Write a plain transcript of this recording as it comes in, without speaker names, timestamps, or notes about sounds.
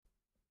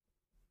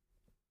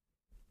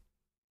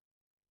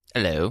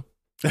Hello.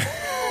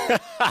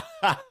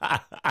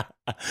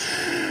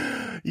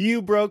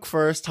 You broke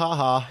first,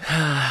 haha.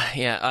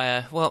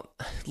 Yeah, well,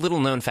 little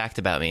known fact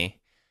about me.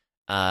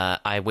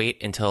 I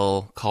wait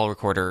until call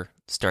recorder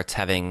starts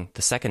having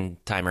the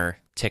second timer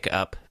tick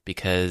up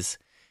because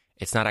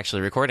it's not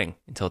actually recording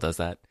until it does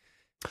that.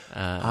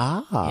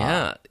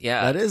 Yeah.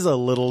 That is a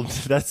little.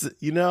 That's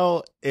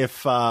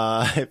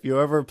if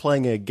you're ever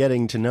playing a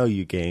getting to know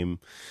you game,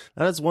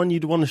 that is one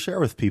you'd want to share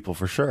with people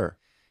for sure.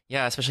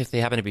 Yeah, especially if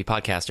they happen to be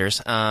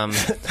podcasters.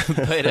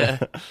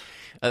 But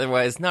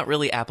otherwise, not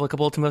really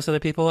applicable to most other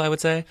people, I would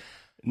say.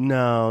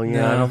 No,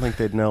 I don't think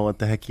they'd know what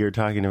the heck you're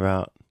talking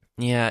about.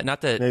 Yeah,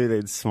 not that. Maybe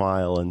they'd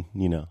smile and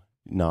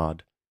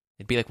nod.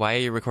 It'd be like, "Why are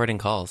you recording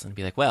calls?" And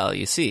be like, "Well,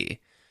 you see."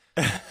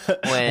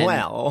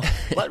 Well,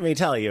 let me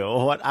tell you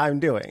what I'm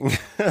doing.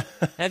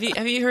 Have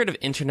you heard of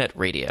internet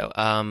radio?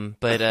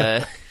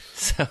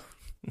 So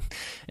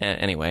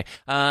anyway,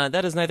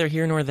 that is neither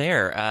here nor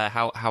there.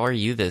 How are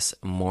you this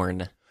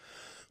morn?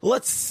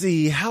 Let's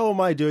see. How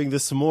am I doing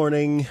this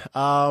morning?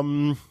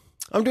 I'm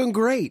doing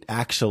great,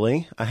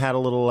 actually. I had a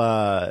little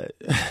a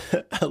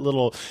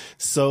little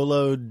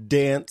solo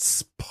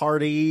dance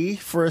party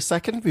for a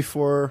second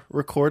before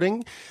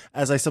recording,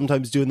 as I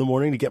sometimes do in the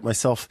morning to get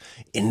myself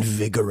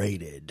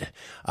invigorated.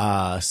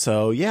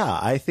 So yeah,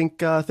 I think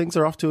things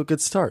are off to a good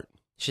start.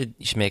 You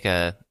should make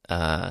a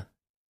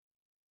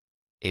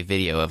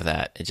video of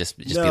that. It just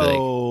no, be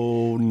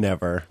like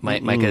never.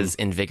 Micah's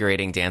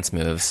invigorating dance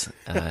moves.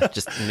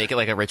 Just make it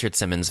like a Richard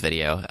Simmons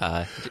video.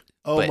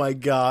 My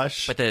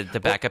gosh! But the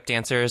backup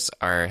dancers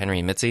are Henry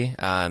and Mitzi.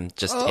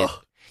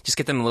 Just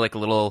get them like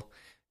little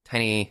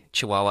tiny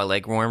Chihuahua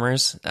leg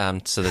warmers,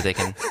 so that they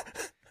can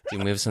do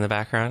moves in the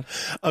background.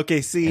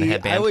 Okay, see,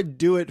 I would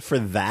do it for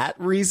that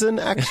reason,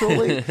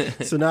 actually.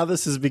 So now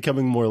this is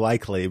becoming more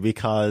likely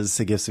because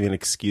it gives me an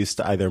excuse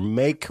to either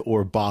make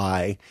or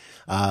buy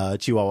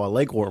Chihuahua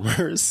leg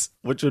warmers,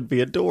 which would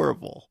be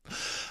adorable.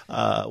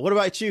 What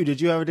about you?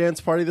 Did you have a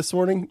dance party this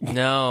morning?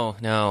 No.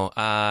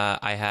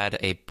 I had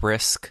a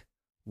brisk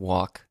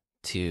walk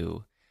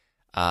to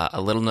a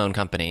little-known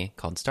company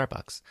called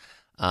Starbucks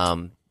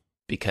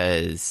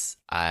because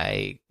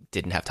I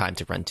didn't have time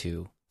to run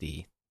to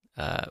the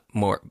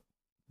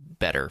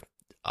better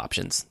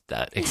options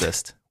that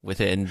exist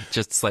within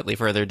just slightly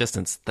further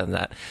distance than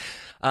that.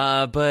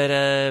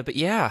 But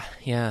yeah,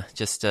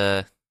 just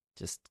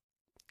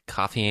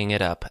coffeeing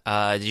it up.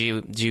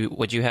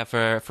 What'd you have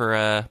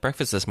for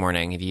breakfast this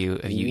morning? Have you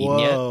eaten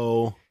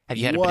yet? Have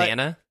you had a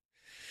banana?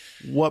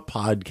 What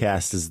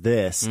podcast is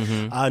this?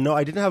 Mm-hmm. No,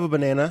 I didn't have a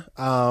banana.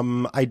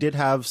 I did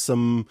have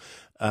some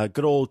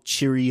good old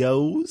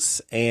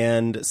Cheerios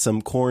and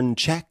some corn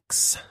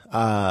Chex.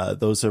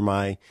 Those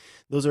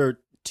are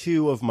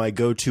two of my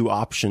go-to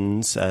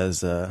options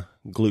as a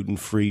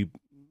gluten-free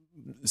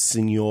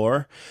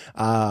senior.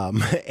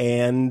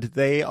 And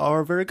they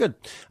are very good.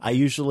 I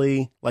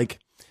usually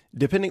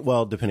depending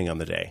on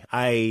the day,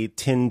 I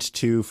tend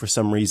to, for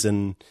some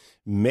reason,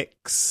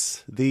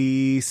 mix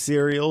the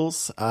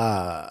cereals.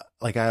 I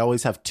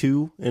always have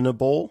two in a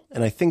bowl.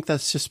 And I think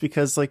that's just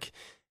because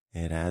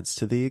it adds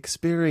to the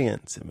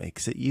experience. It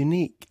makes it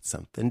unique. It's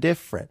something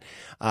different.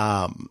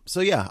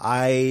 So yeah,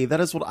 that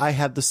is what I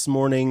had this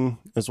morning,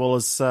 as well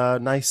as a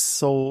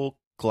nice old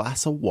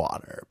glass of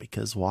water,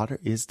 because water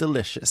is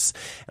delicious.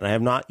 And I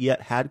have not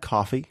yet had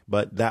coffee,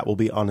 but that will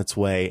be on its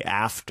way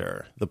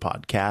after the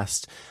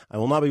podcast. I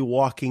will not be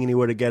walking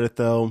anywhere to get it,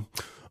 though.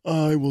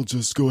 I will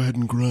just go ahead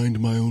and grind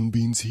my own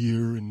beans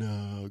here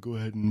and go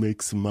ahead and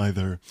make some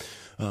either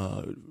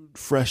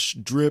fresh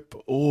drip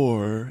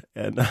or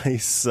a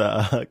nice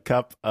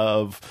cup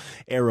of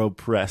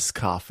AeroPress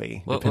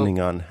coffee, depending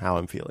on how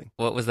I'm feeling.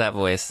 What was that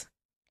voice?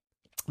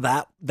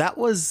 That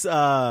was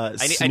I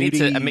need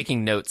to. I'm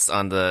making notes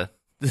on the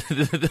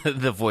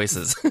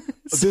voices.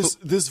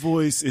 This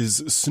voice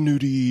is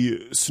Snooty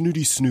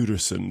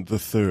Snooterson the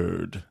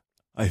Third.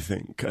 I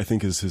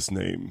think is his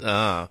name.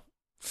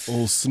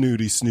 Old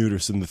Snooty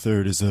Snooterson the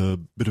Third is a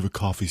bit of a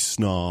coffee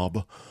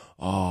snob,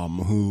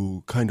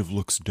 who kind of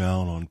looks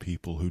down on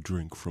people who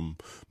drink from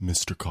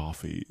Mr.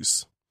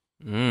 Coffees.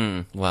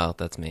 Well,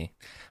 that's me.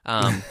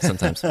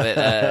 Sometimes,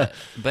 but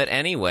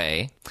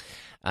anyway,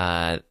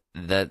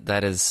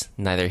 that is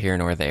neither here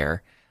nor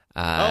there.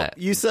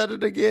 You said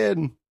it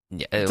again.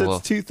 Yeah,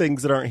 it's two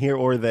things that aren't here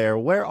or there.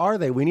 Where are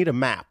they? We need a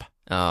map.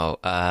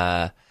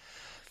 Close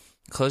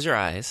your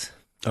eyes.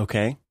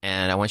 Okay.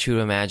 And I want you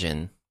to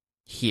imagine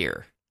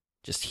here.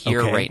 Just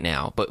here right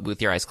now, but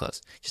with your eyes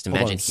closed. Just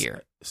imagine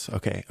here.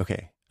 Okay.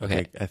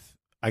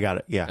 I got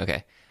it. Yeah.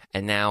 Okay.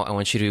 And now I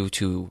want you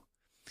to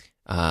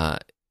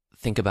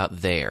think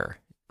about there.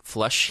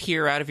 Flush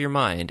here out of your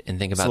mind and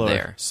think about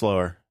there.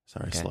 Slower.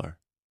 Sorry, slower.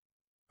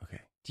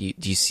 Okay.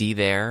 Do you see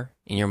there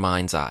in your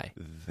mind's eye?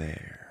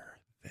 There.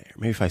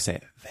 Maybe if I say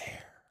it,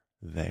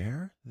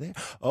 there.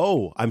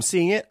 Oh, I'm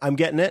seeing it. I'm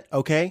getting it.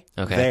 Okay.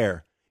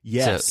 There.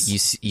 Yes.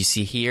 So you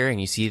see here and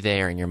you see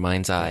there in your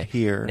mind's eye.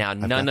 Here. Now,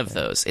 none of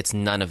those. It's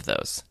none of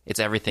those. It's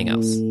everything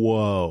else.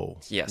 Whoa.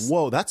 Yes.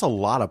 Whoa, that's a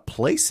lot of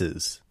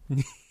places.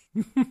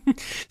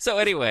 So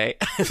anyway,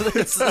 you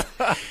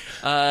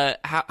had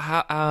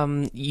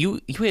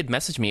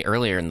messaged me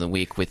earlier in the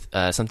week with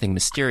something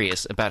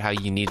mysterious about how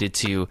you needed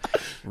to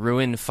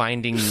ruin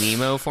Finding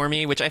Nemo for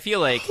me, which I feel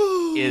like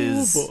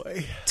is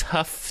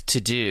tough to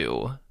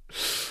do.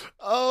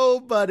 Oh,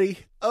 buddy.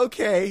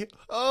 Okay.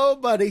 Oh,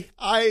 buddy.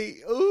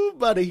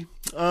 Buddy.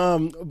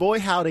 Boy,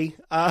 howdy.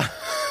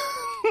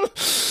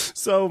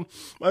 So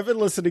I've been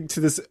listening to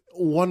this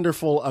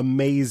wonderful,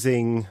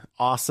 amazing,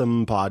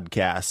 awesome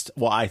podcast.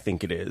 Well, I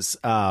think it is.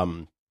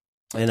 And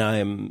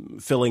I'm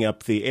filling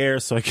up the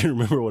air so I can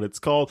remember what it's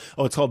called.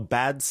 Oh, it's called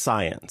Bad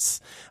Science.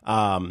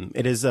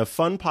 It is a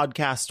fun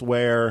podcast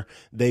where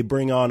they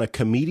bring on a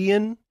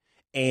comedian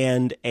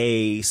and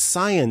a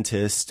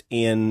scientist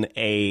in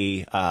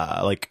a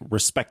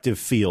respective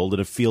field, in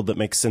a field that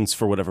makes sense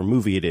for whatever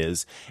movie it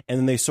is. And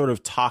then they sort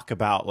of talk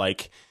about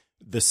like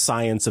the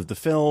science of the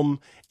film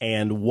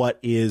and what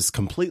is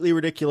completely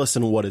ridiculous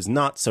and what is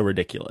not so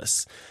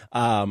ridiculous.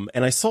 And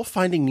I saw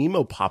Finding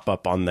Nemo pop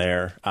up on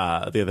there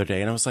the other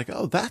day, and I was like,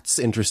 oh, that's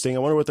interesting. I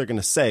wonder what they're going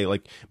to say.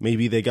 Like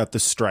maybe they got the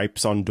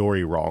stripes on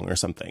Dory wrong or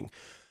something.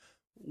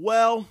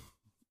 Well,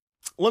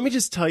 let me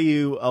just tell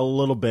you a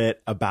little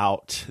bit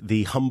about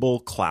the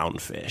humble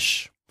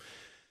clownfish.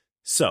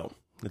 So,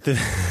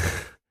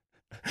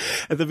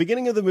 at the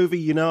beginning of the movie,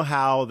 you know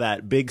how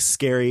that big,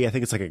 scary, I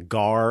think it's like a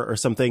gar or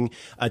something,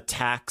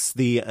 attacks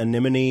the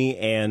anemone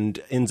and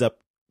ends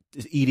up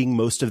eating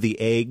most of the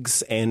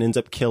eggs and ends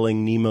up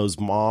killing Nemo's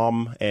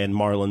mom and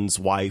Marlin's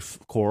wife,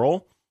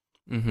 Coral?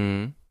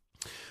 Mm-hmm.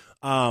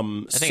 I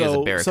think it was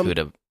a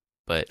barracuda.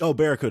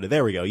 Barracuda.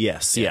 There we go.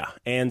 Yes. Yeah.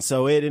 And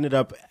so it ended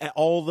up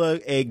all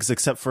the eggs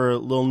except for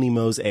little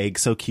Nemo's egg.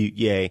 So cute.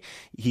 Yay.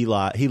 He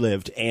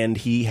lived and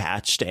he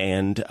hatched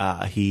and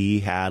he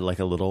had like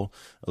a little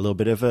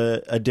bit of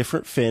a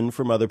different fin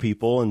from other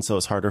people. And so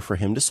it's harder for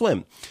him to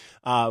swim.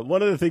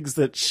 One of the things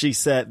that she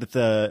said that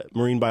the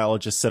marine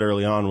biologist said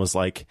early on was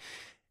like,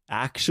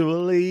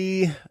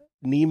 actually,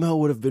 Nemo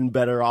would have been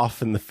better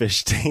off in the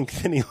fish tank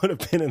than he would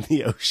have been in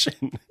the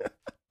ocean.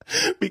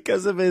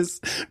 Because of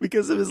his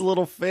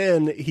little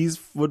fin,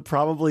 would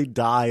probably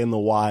die in the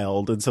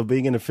wild, and so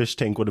being in a fish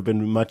tank would have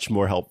been much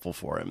more helpful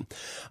for him.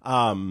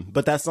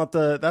 But that's not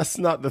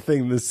the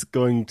thing that's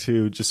going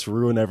to just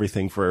ruin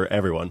everything for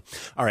everyone.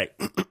 All right.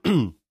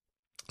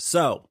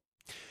 So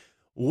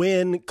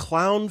when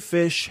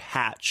clownfish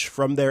hatch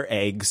from their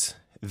eggs,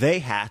 they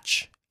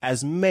hatch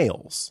as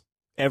males.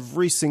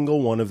 Every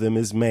single one of them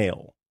is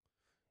male.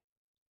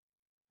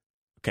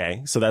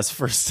 Okay, so that's the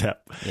first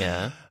step.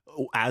 Yeah.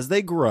 As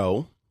they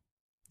grow,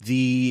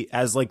 the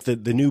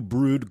new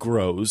brood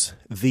grows,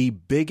 the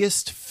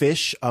biggest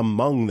fish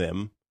among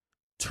them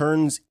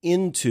turns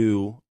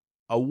into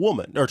a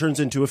woman or turns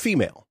into a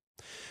female.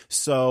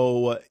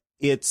 So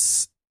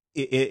it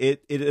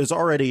is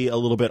already a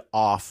little bit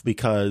off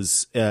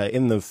because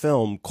in the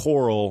film,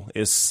 Coral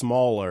is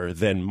smaller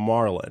than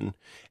Marlin.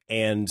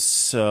 And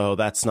so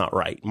that's not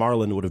right.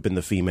 Marlin would have been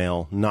the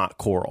female, not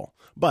Coral.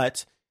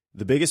 But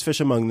the biggest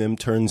fish among them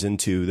turns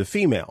into the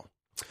female.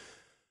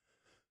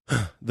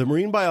 The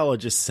marine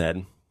biologist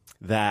said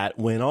that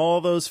when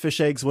all those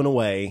fish eggs went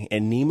away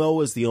and Nemo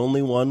was the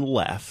only one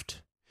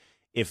left,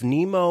 if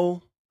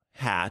Nemo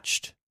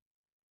hatched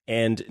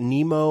and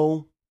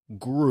Nemo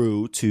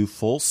grew to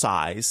full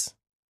size,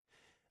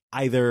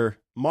 either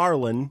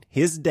Marlin,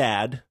 his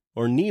dad,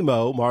 or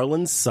Nemo,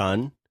 Marlin's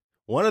son,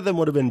 one of them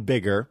would have been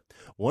bigger,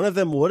 one of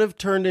them would have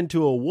turned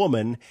into a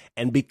woman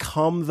and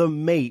become the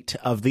mate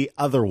of the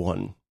other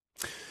one.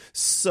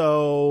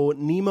 So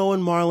Nemo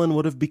and Marlin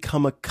would have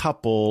become a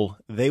couple.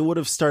 They would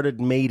have started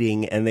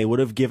mating and they would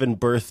have given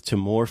birth to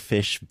more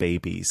fish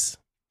babies.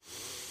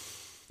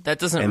 That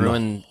doesn't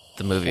ruin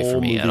the movie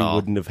for me at all.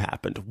 Wouldn't have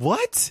happened.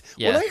 What?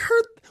 Yeah. When I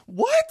heard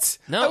what?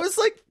 No. I was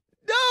like,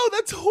 no,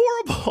 that's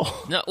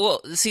horrible. No,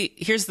 well, see,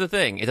 here's the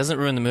thing. It doesn't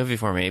ruin the movie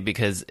for me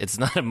because it's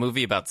not a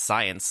movie about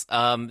science.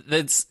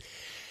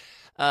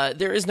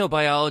 There is no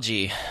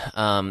biology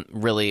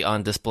really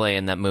on display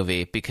in that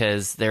movie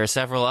because there are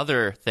several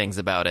other things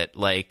about it.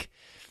 Like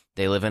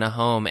they live in a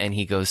home and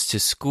he goes to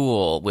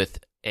school with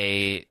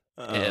a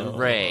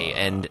Ray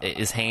and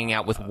is hanging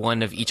out with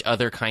one of each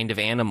other kind of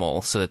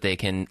animal so that they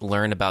can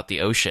learn about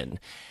the ocean.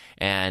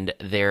 And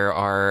there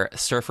are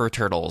surfer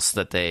turtles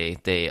that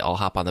they all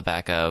hop on the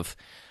back of,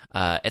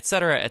 et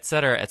cetera, et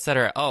cetera, et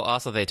cetera. Oh,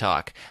 also they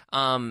talk.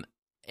 And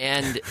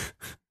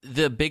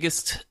the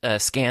biggest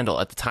scandal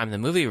at the time the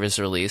movie was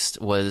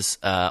released was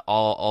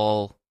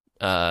all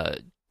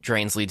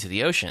drains lead to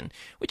the ocean,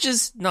 which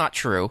is not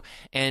true.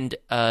 And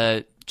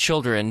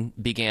children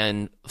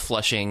began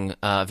flushing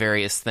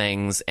various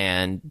things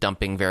and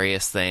dumping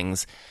various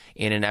things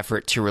in an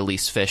effort to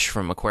release fish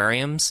from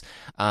aquariums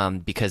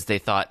because they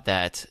thought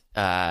that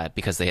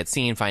because they had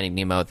seen Finding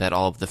Nemo that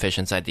all of the fish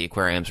inside the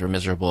aquariums were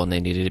miserable and they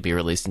needed to be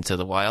released into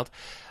the wild.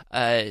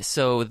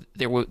 So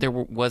there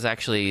was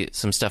actually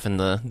some stuff in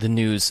the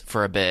news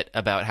for a bit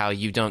about how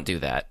you don't do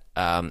that,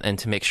 and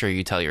to make sure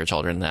you tell your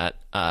children that,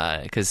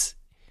 because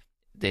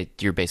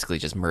you're basically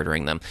just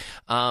murdering them.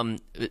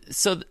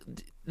 So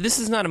this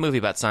is not a movie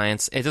about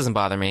science. It doesn't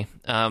bother me.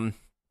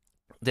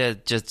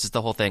 The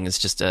whole thing is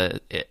just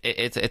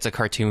it's a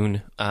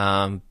cartoon.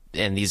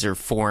 And these are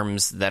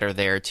forms that are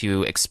there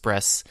to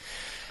express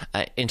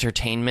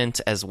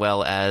entertainment as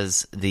well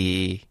as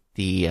the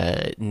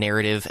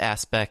narrative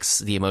aspects,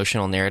 the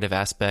emotional narrative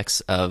aspects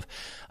of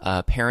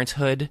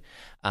parenthood.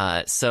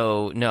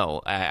 So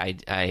no,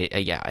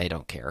 I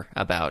don't care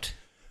about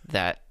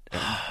that,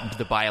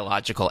 the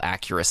biological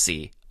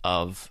accuracy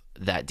of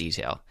that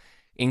detail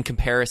in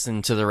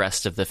comparison to the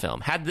rest of the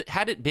film.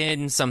 Had it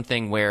been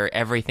something where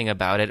everything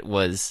about it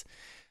was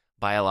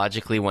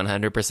biologically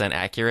 100%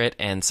 accurate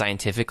and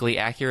scientifically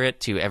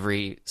accurate to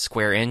every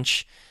square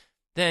inch,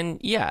 then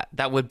yeah,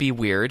 that would be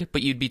weird,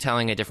 but you'd be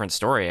telling a different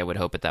story, I would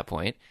hope, at that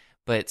point.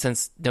 But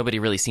since nobody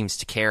really seems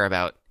to care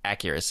about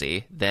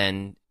accuracy,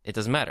 then it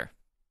doesn't matter.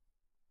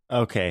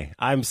 Okay,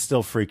 I'm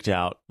still freaked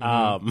out.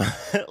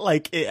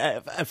 Like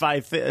if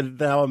I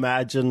now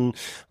imagine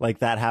like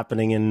that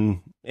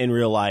happening in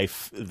real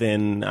life,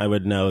 then I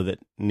would know that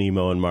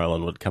Nemo and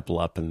Marlin would couple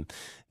up, and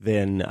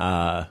then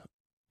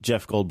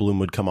Jeff Goldblum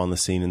would come on the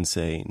scene and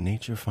say,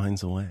 "Nature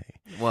finds a way."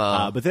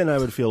 Well, but then I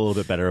would feel a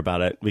little bit better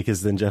about it,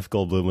 because then Jeff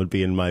Goldblum would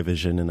be in my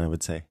vision and I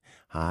would say,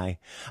 "Hi."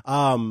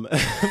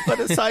 But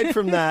aside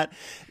from that,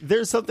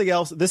 there's something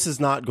else. This is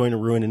not going to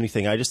ruin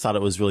anything. I just thought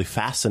it was really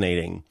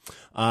fascinating.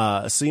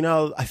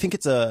 So, I think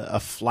it's a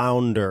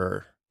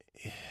flounder.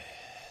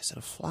 Is it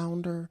a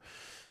flounder?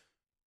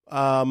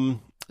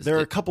 There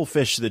are a couple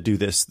fish that do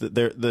this.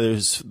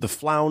 There's the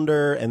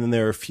flounder, and then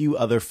there are a few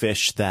other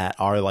fish that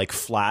are like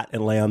flat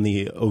and lay on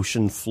the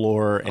ocean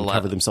floor and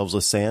cover themselves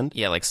with sand.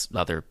 Yeah, like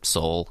other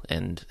sole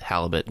and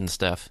halibut and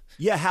stuff.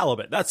 Yeah,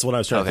 halibut. That's what I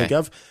was trying to think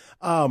of.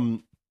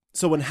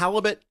 So when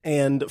halibut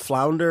and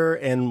flounder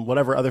and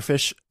whatever other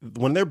fish,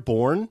 when they're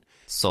born,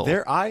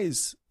 their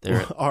eyes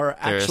are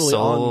actually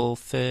soul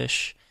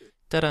fish.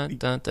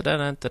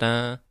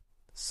 Da-da-da-da-da-da-da.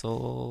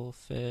 Soul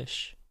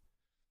fish.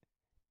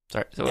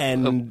 Sorry. So,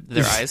 and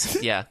their eyes,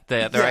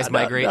 their eyes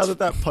migrate. Now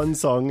that pun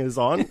song is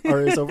on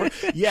or is over,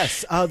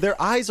 yes,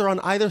 their eyes are on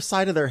either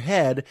side of their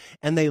head,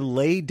 and they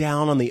lay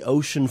down on the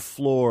ocean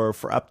floor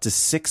for up to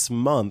 6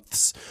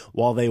 months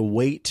while they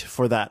wait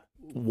for that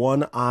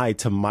one eye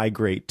to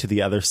migrate to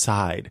the other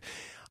side.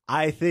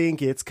 I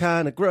think it's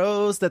kind of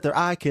gross that their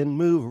eye can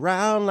move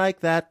around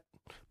like that,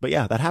 but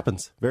yeah, that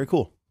happens. Very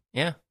cool.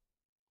 Yeah,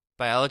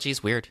 biology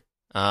is weird,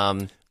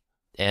 and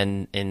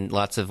in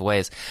lots of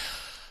ways.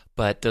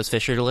 But those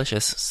fish are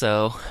delicious,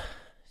 so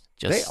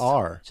they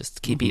are.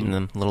 Just keep eating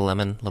them. A little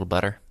lemon, a little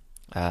butter.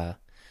 Saumonier.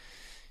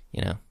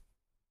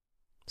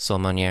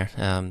 Saumonier.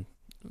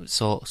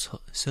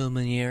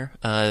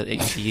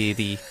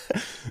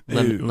 The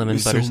lemon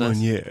butter sauce.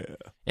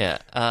 Yeah.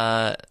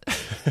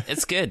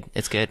 It's good.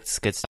 It's good. It's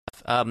good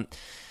stuff.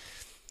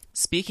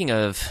 Speaking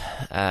of,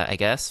 I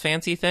guess,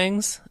 fancy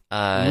things,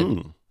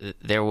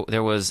 there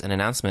was an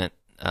announcement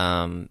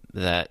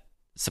that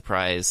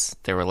surprised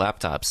there were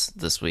laptops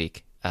this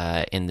week.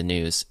 In the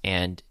news,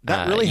 and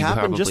that really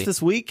happened just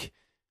this week.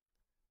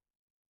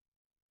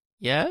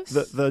 Yes,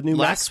 the new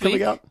Mac's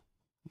coming out.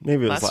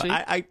 Maybe it was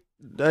last week.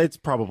 It's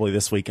probably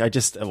this week. It's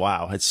just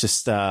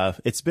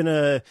it's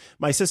been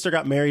my sister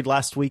got married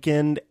last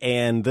weekend,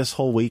 and this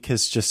whole week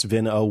has just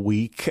been a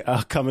week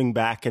coming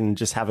back and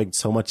just having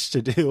so much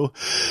to do.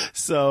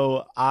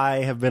 So I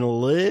have been a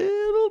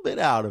little bit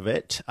out of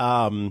it.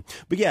 But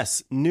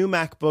yes, new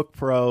MacBook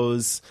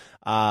Pros.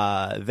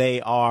 They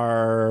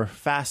are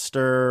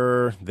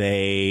faster.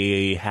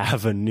 They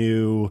have a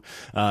new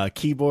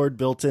keyboard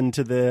built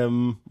into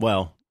them.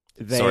 Well,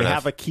 they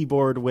have a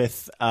keyboard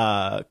with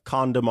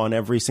condom on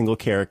every single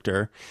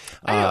character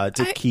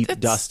to keep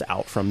dust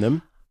out from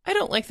them. I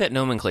don't like that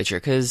nomenclature,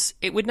 because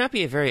it would not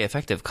be a very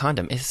effective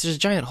condom. It's just a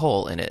giant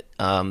hole in it.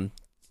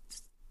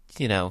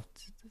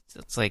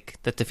 It's like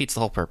that defeats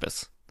the whole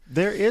purpose.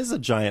 There is a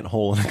giant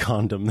hole in a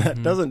condom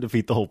that doesn't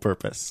defeat the whole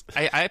purpose.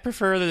 I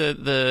prefer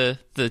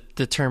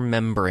the term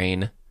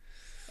membrane.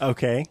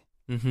 Okay.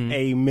 Mm-hmm.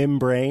 A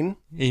membrane.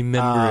 A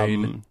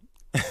membrane.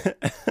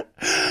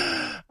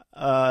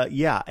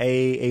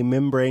 A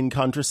membrane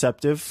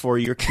contraceptive for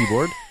your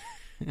keyboard.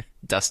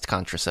 Dust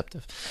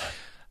contraceptive.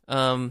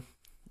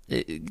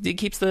 It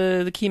keeps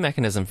the key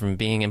mechanism from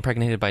being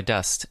impregnated by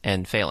dust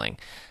and failing.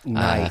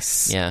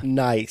 Nice.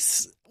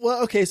 Nice.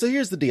 Well, okay, so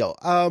here's the deal.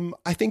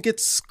 I think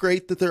it's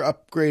great that they're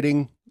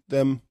upgrading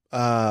them,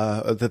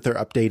 that they're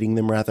updating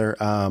them rather,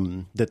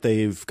 that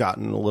they've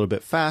gotten a little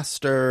bit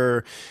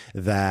faster,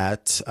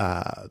 that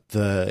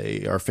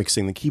they are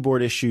fixing the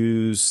keyboard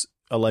issues,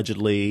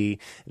 allegedly,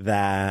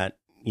 that,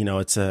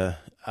 it's a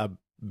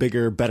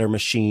bigger, better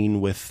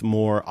machine with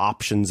more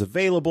options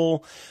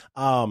available.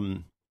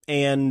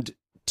 And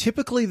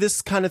typically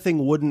this kind of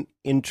thing wouldn't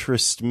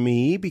interest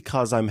me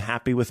because I'm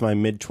happy with my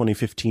mid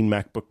 2015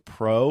 MacBook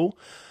Pro.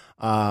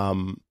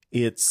 I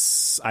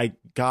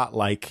got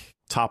like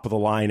top of the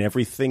line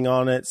everything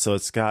on it, so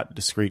it's got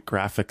discrete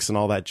graphics and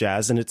all that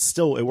jazz, and it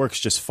works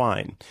just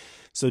fine.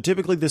 So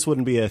typically this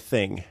wouldn't be a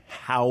thing.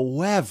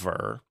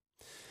 However,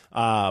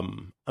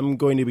 I'm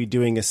going to be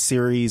doing a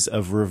series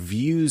of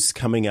reviews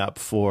coming up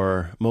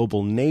for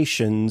Mobile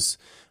Nations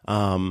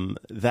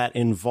that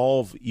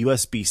involve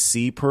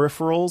USB-C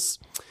peripherals.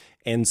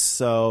 And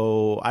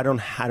so I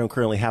don't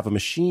currently have a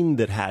machine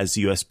that has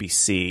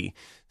USB-C.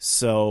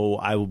 So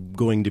I'm not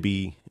going to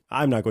be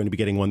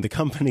getting one. The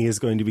company is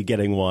going to be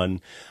getting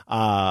one.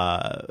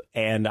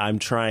 And I'm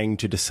trying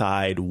to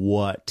decide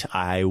what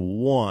I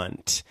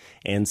want.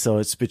 And so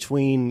it's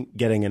between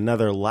getting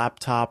another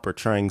laptop or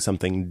trying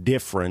something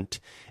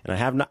different.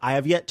 And I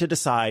have yet to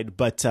decide,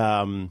 but,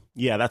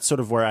 yeah, that's sort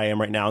of where I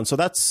am right now. And so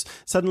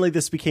suddenly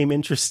this became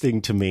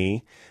interesting to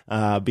me,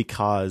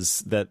 because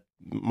that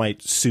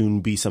might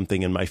soon be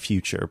something in my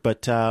future.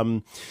 But,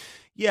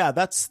 yeah,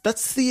 that's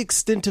the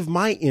extent of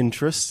my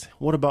interest.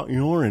 What about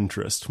your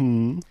interest?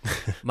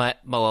 My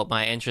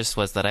interest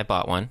was that I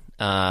bought one.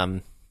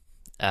 I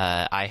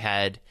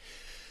had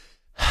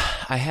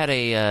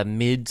a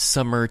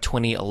midsummer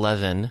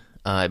 2011,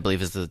 I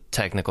believe is the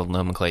technical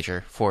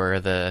nomenclature for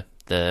the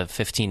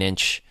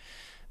 15-inch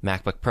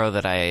MacBook Pro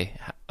that I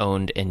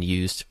owned and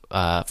used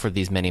for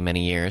these many,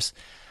 many years.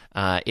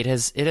 It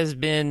has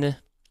been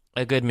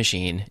a good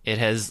machine. It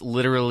has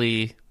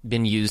literally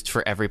been used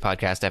for every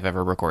podcast I've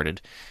ever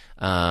recorded.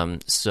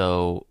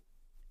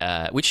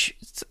 Which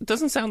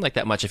doesn't sound like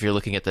that much if you're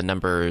looking at the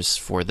numbers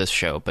for this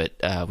show, but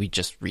we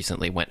just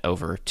recently went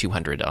over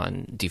 200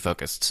 on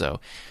Defocused, so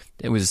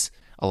it was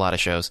a lot of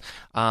shows.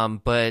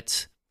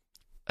 But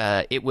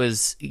it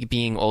was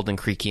being old and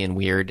creaky and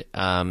weird,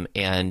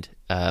 and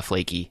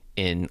flaky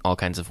in all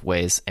kinds of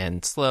ways,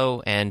 and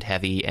slow and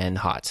heavy and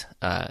hot.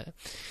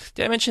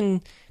 Did I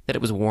mention that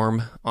it was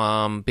warm?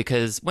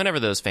 Because whenever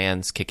those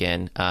fans kick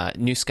in,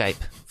 new Skype,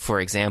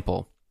 for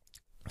example,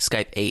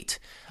 Skype 8,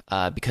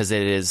 because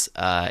it is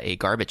a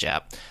garbage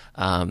app,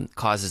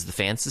 causes the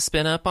fans to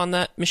spin up on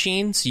that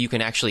machine, so you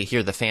can actually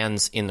hear the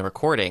fans in the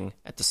recording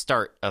at the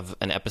start of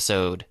an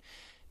episode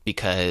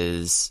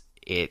because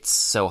it's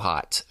so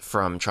hot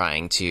from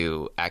trying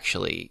to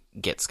actually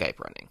get Skype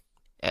running.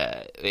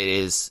 It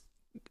is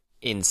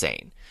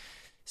insane.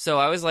 So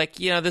I was like,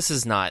 this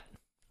is not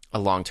a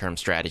long-term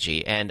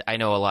strategy. And I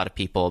know a lot of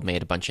people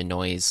made a bunch of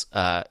noise,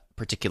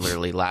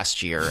 particularly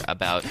last year,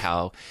 about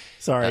how...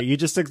 Sorry, you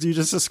just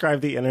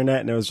described the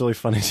internet, and it was really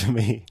funny to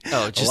me.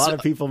 Oh, a lot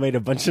of people made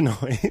a bunch of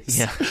noise.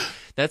 Yeah,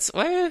 it's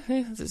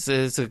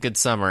a good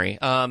summary.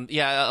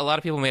 Yeah, a lot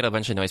of people made a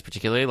bunch of noise,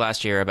 particularly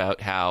last year, about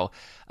how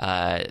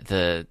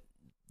the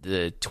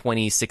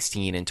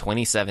 2016 and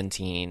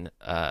 2017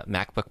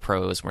 MacBook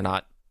Pros were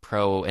not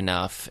pro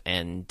enough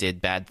and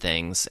did bad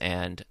things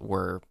and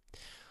were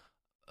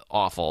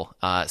awful.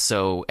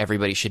 So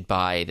everybody should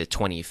buy the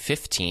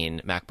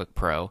 2015 MacBook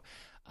Pro,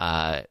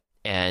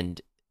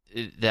 and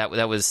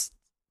that was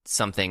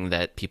something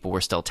that people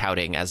were still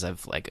touting as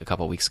of like a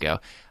couple weeks ago.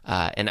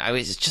 And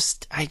I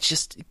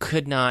just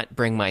could not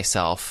bring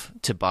myself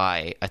to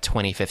buy a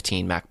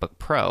 2015 MacBook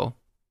Pro.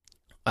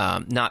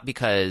 Not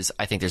because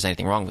I think there's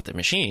anything wrong with the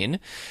machine,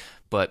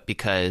 but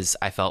because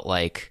I felt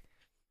like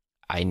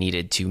I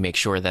needed to make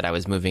sure that I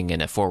was moving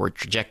in a forward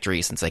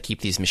trajectory, since I keep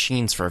these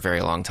machines for a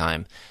very long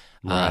time.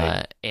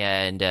 Right.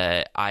 And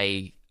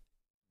I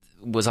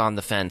was on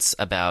the fence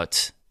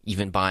about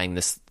even buying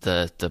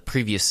the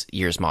previous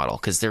year's model,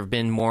 because there have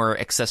been more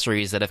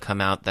accessories that have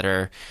come out that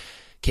are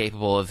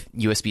capable of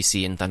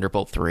USB-C and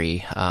Thunderbolt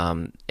 3,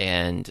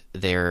 and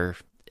there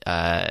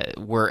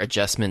were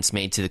adjustments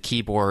made to the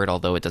keyboard,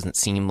 although it doesn't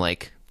seem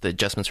like the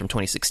adjustments from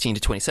 2016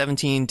 to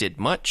 2017 did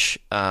much.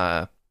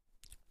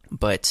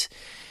 But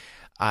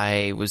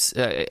it was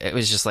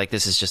just like,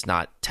 this is just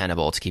not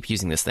tenable to keep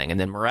using this thing. And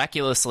then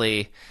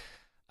miraculously,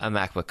 a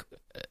MacBook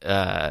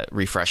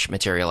refresh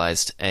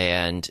materialized,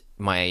 and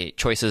my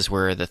choices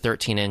were the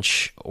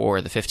 13-inch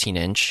or the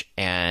 15-inch,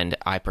 and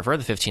I prefer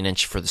the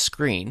 15-inch for the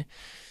screen.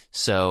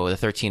 So the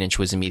 13-inch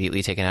was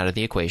immediately taken out of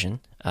the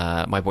equation.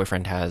 My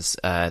boyfriend has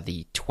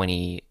the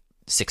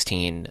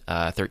 2016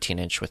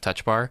 13-inch with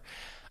Touch Bar,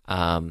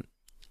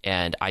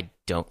 and I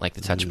don't like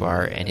the Touch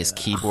Bar, and his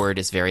keyboard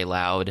is very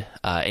loud.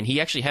 And he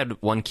actually had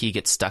one key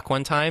get stuck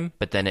one time,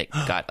 but then it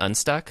got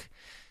unstuck.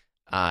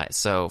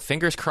 So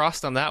fingers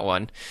crossed on that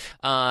one.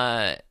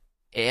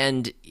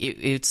 And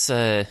it's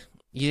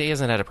he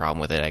hasn't had a problem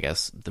with it, I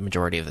guess, the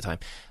majority of the time.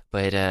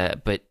 But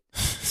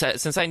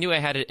since I knew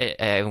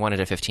I wanted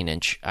a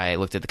 15-inch, I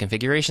looked at the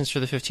configurations for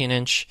the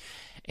 15-inch,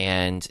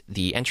 and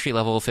the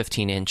entry-level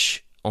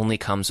 15-inch only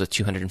comes with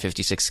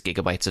 256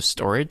 gigabytes of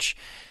storage,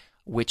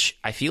 which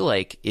I feel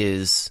like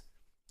is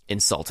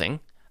insulting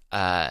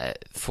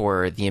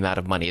for the amount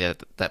of money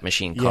that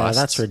machine costs.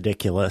 Yeah, that's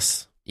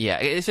ridiculous.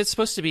 Yeah, if it's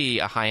supposed to be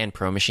a high-end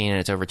Pro machine and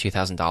it's over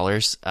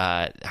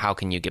 $2,000, how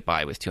can you get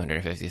by with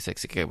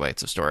 256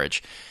 gigabytes of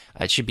storage?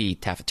 It should be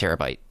half a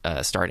terabyte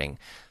starting,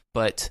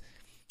 but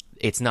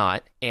it's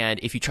not. And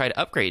if you try to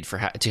upgrade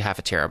to half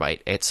a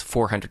terabyte, it's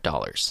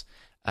 $400.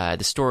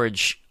 The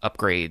storage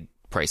upgrade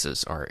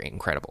prices are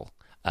incredible.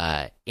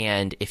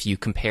 And if you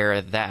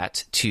compare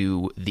that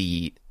to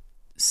the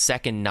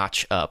second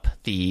notch up,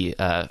 the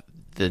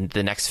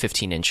next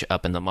 15-inch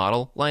up in the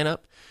model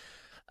lineup,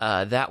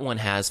 that one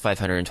has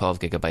 512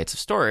 gigabytes of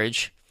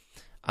storage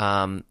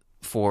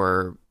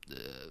for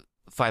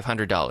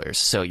 $500.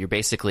 So you're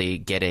basically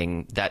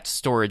getting that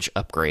storage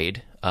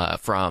upgrade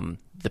from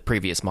the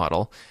previous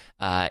model,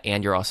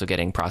 and you're also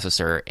getting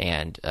processor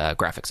and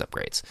graphics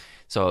upgrades.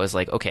 So I was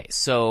like, okay,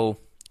 so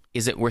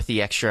is it worth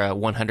the extra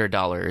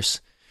 $100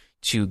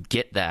 to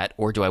get that,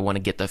 or do I want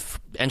to get the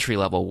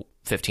entry-level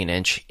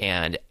 15-inch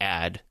and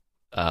add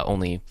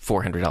only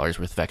 $400 worth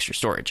of extra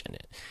storage in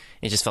it?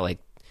 It just felt like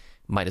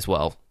might as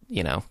well,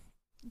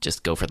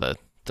 just go for the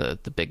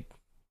big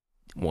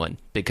one,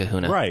 big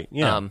kahuna. Right,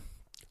 yeah.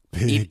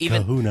 Big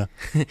kahuna.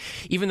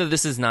 Even though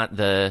this is not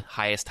the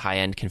highest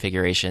high-end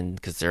configuration,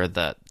 because they're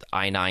the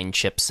i9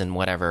 chips and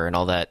whatever and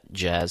all that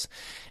jazz,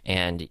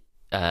 and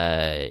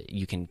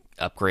you can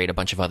upgrade a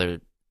bunch of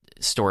other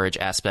storage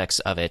aspects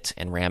of it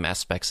and RAM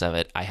aspects of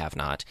it. I have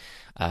not.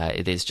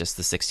 It is just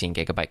the 16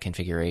 gigabyte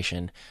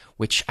configuration,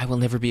 which I will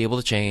never be able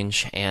to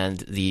change, and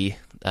the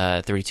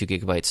 32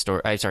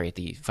 gigabyte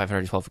the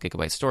 512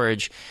 gigabyte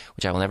storage,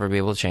 which I will never be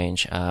able to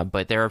change.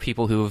 But there are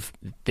people who've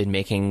been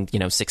making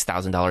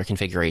 $6,000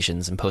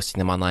 configurations and posting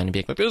them online and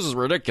being like, "This is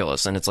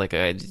ridiculous." And it's like,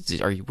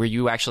 were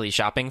you actually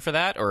shopping for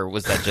that, or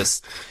was that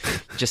just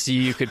so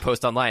you could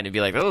post online and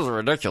be like, "This is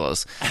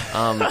ridiculous"?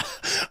 I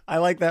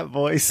like that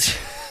voice.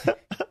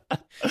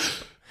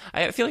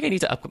 I feel like I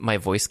need to up my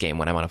voice game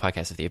when I'm on a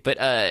podcast with you. But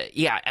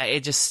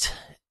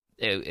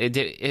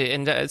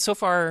so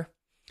far,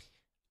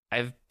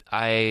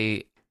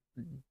 I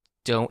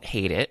don't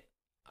hate it.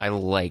 I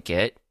like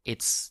it.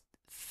 It's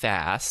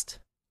fast.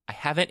 I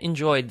haven't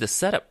enjoyed the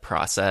setup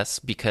process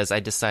because I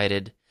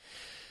decided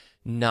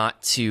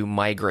not to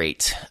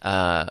migrate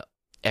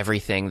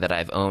everything that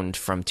I've owned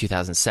from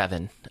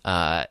 2007,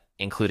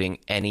 including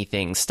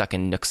anything stuck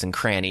in nooks and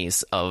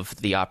crannies of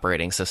the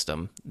operating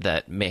system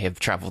that may have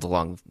traveled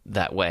along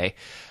that way.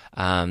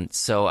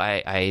 So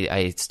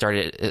I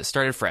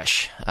started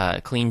fresh,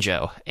 clean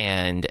Joe,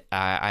 and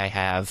I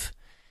have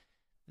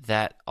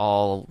that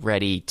all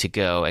ready to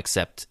go,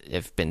 except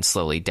I've been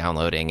slowly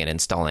downloading and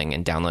installing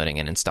and downloading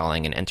and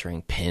installing and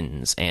entering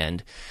pins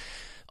and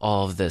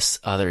all of this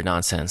other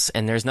nonsense.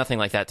 And there's nothing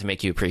like that to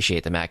make you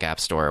appreciate the Mac App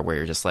Store, where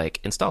you're just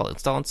like, install.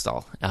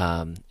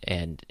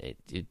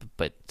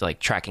 But like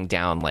tracking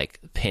down like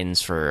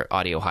pins for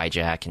audio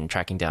hijack and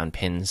tracking down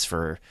pins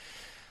for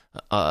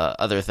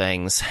other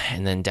things,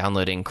 and then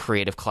downloading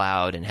Creative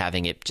Cloud and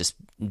having it just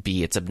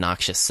be its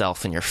obnoxious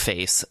self in your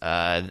face.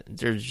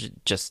 There's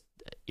just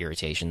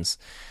irritations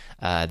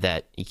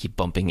that you keep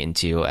bumping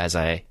into as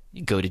I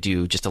go to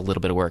do just a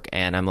little bit of work,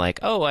 and I'm like,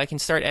 oh, I can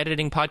start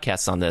editing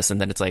podcasts on this, and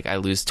then it's like I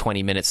lose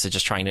 20 minutes to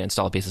just trying to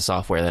install a piece of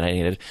software that I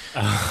needed.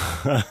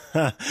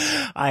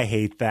 I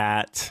hate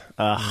that.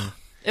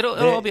 It'll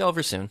all be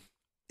over soon.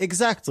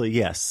 Exactly,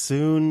 yes.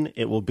 Soon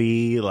it will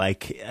be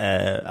like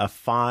a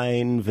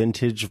fine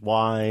vintage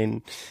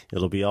wine.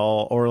 It'll be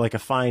all, or like a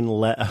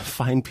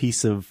fine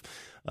piece of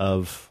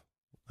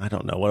I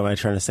don't know, what am I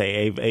trying to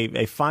say?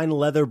 A fine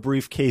leather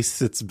briefcase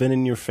that's been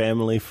in your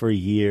family for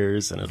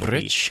years, and it'll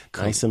rich,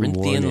 be nice and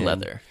Corinthian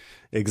leather.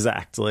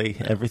 Exactly.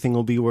 Yeah. Everything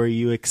will be where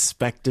you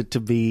expect it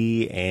to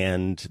be,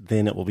 and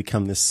then it will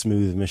become this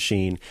smooth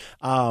machine.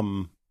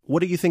 What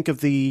do you think of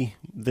the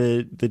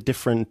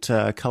different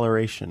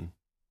coloration?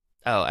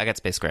 Oh, I got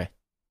space gray.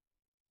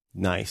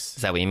 Nice.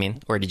 Is that what you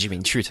mean? Or did you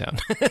mean True Tone?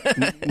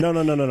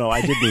 No.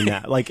 I did mean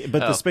that.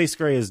 The space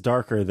gray is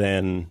darker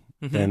than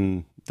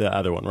the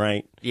other one,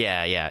 right?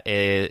 Yeah.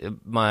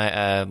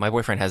 My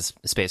boyfriend has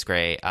space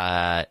gray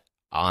for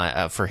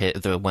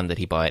the one that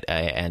he bought,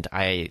 and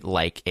I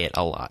like it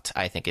a lot.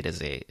 I think it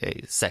is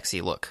a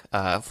sexy look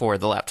for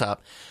the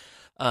laptop.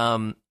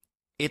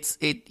 It's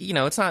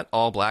not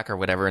all black or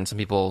whatever, and some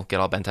people get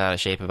all bent out of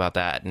shape about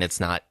that, and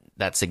it's not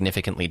that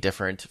significantly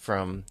different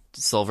from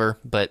silver,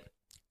 but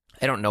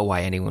I don't know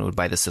why anyone would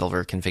buy the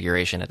silver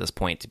configuration at this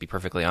point, to be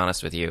perfectly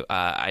honest with you.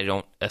 I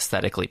don't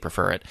aesthetically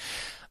prefer it.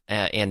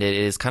 And it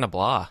is kind of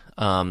blah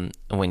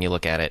when you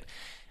look at it.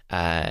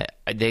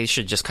 They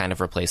should just kind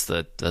of replace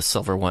the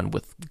silver one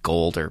with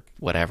gold or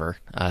whatever,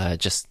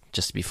 just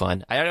to be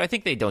fun. I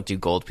think they don't do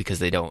gold because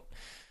they don't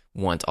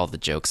want all the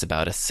jokes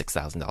about a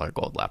 $6,000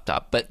 gold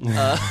laptop. But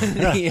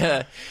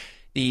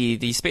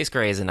the space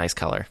gray is a nice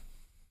color.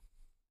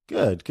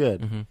 Good.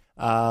 Mm-hmm.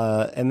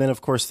 And then,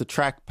 of course, the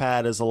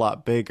trackpad is a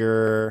lot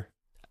bigger.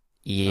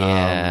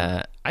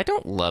 Yeah, I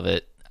don't love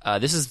it.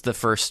 This is the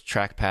first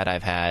trackpad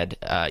I've had.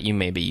 You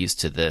may be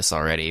used to this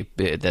already,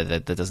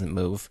 that doesn't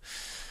move.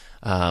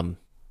 The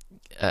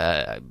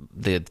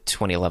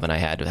 2011 I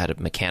had a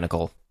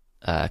mechanical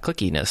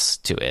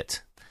clickiness to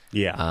it.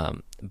 Yeah.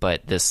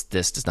 But this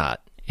does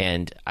not.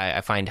 And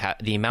I find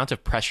the amount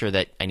of pressure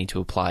that I need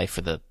to apply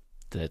for the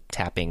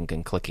tapping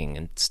and clicking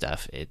and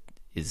stuff, it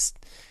is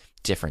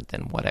different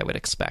than what I would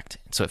expect.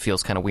 So it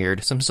feels kind of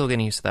weird. So I'm still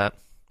getting used to that.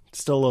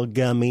 Still a little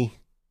gummy.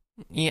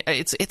 Yeah,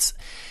 it's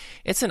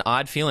an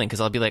odd feeling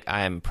because I'll be like,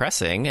 I'm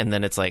pressing, and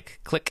then it's like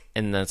click,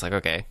 and then it's like,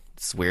 okay,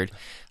 it's weird.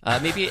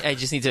 Maybe I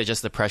just need to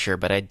adjust the pressure,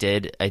 but I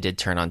did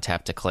turn on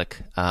tap to click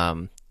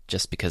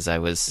just because I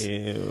was.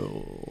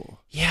 Ew.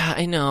 Yeah,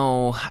 I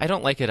know. I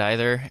don't like it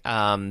either.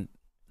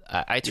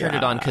 I turned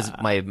it on because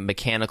my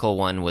mechanical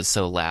one was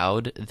so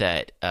loud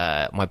that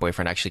my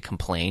boyfriend actually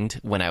complained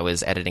when I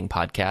was editing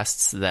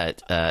podcasts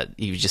that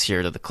you just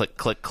hear the click,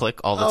 click,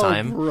 click all the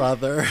time.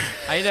 Brother.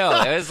 I know.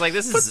 I was like,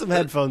 this is... Put some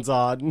headphones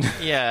on.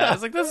 Yeah, I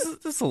was like, this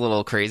is a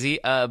little crazy.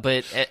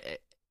 But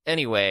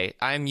anyway,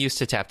 I'm used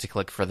to tap to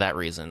click for that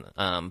reason.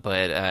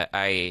 But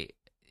I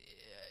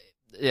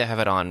have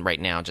it on right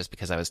now just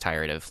because I was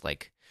tired of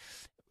like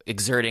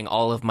exerting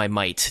all of my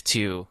might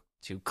to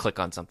click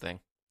on something.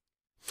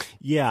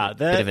 Yeah,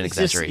 bit of an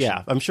exaggeration.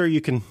 Yeah, I'm sure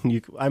you can.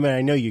 I mean,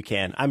 I know you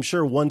can. I'm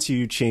sure once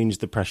you change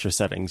the pressure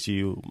settings,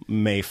 you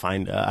may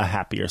find a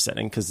happier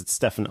setting because it's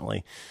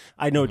definitely.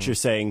 I know what you're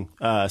saying.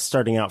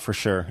 Starting out for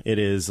sure, it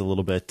is a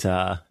little bit,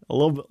 a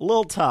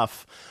little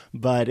tough,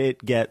 but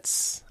it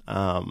gets.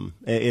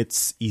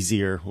 It's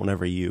easier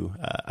whenever you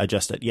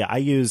adjust it. Yeah, I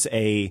use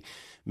a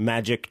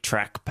Magic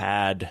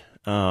trackpad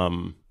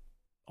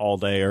all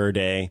day or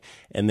day,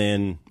 and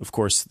then of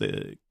course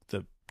the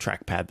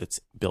trackpad that's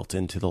built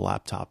into the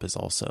laptop is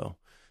also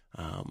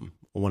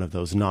one of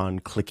those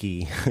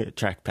non-clicky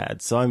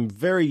trackpads. So I'm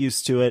very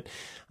used to it.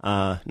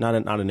 Not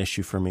an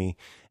issue for me.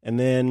 And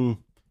then,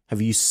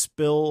 have you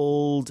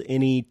spilled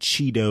any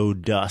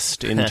Cheeto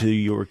dust into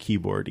your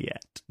keyboard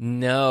yet?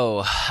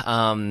 No,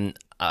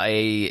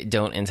 I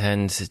don't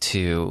intend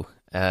to.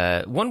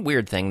 One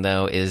weird thing,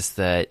 though, is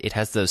that it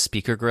has those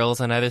speaker grills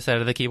on either side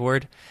of the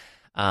keyboard.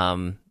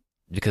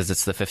 Because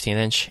it's the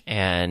 15-inch,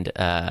 and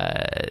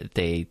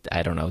they,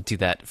 I don't know, do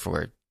that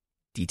for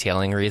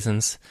detailing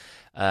reasons.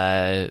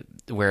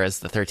 Whereas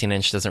the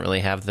 13-inch doesn't really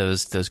have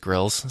those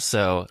grills.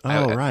 So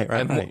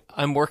right.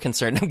 I'm more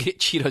concerned I'm getting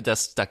Cheeto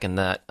dust stuck in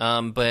that.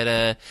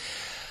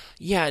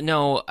 Yeah,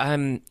 no,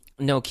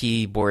 no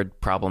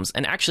keyboard problems.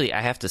 And actually,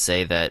 I have to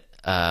say that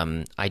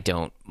I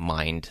don't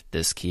mind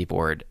this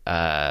keyboard.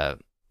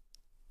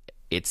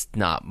 It's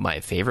not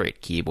my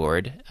favorite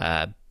keyboard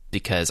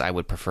because I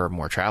would prefer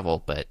more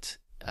travel, but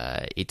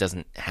it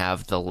doesn't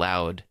have the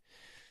loudness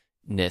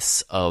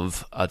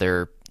of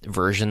other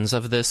versions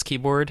of this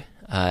keyboard.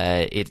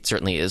 It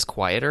certainly is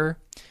quieter,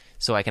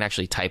 so I can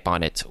actually type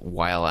on it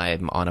while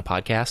I'm on a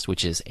podcast,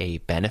 which is a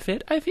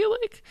benefit, I feel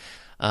like.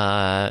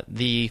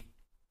 The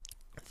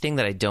thing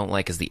that I don't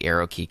like is the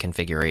arrow key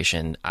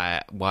configuration.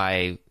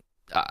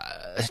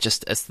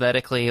 Just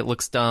aesthetically it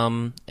looks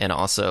dumb, and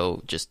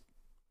also just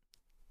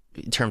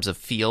in terms of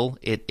feel,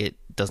 it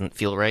doesn't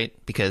feel right,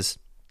 because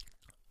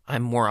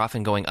I'm more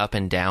often going up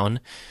and down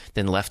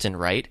than left and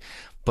right,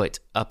 but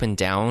up and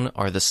down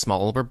are the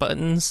smaller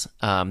buttons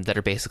that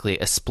are basically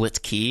a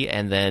split key,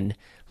 and then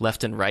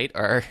left and right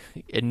are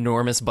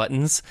enormous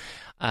buttons.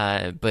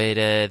 But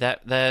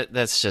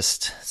that's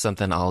just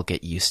something I'll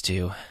get used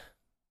to,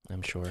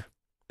 I'm sure.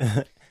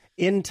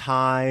 In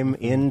time.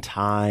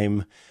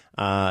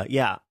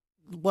 Yeah.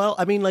 Well,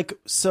 I mean, like,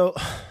 so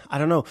I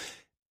don't know.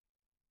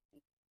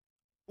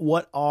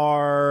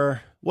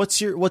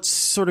 What's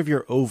sort of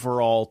your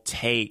overall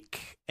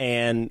take?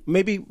 And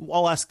maybe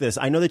I'll ask this.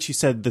 I know that you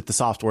said that the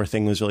software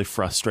thing was really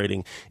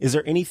frustrating. Is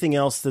there anything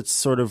else that's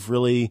sort of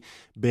really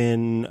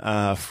been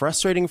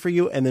frustrating for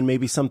you? And then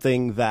maybe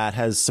something that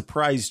has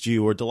surprised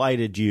you or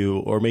delighted you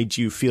or made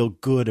you feel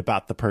good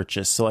about the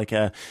purchase? So like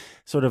a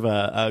sort of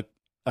a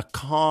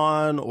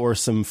con or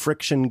some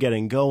friction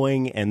getting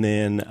going, and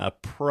then a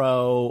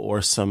pro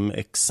or some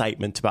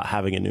excitement about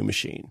having a new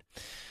machine.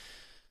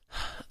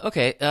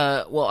 Okay,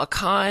 well, a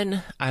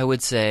con, I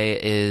would say,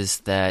 is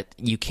that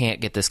you can't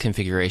get this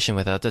configuration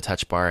without the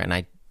touch bar, and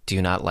I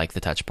do not like the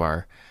touch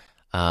bar.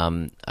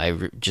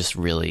 Just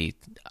really,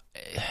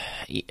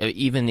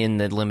 even in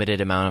the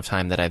limited amount of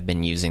time that I've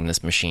been using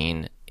this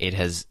machine, it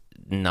has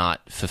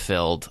not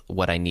fulfilled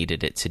what I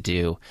needed it to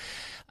do.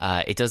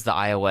 It does the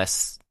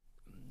iOS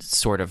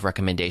sort of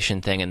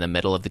recommendation thing in the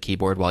middle of the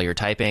keyboard while you're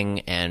typing,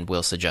 and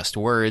will suggest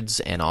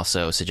words and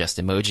also suggest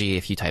emoji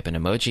if you type an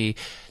emoji.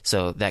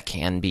 So that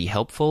can be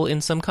helpful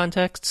in some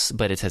contexts,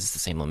 but it has the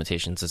same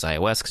limitations as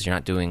iOS because you're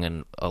not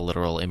doing a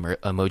literal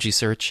emoji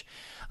search.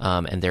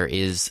 And there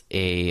is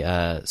a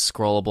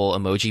scrollable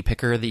emoji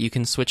picker that you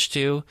can switch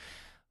to,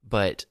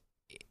 but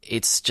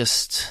it's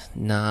just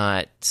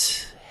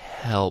not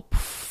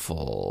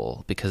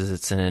helpful because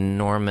it's an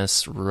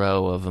enormous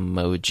row of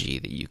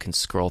emoji that you can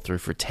scroll through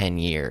for 10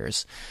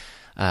 years.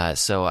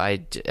 So I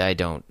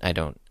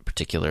don't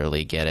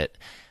particularly get it.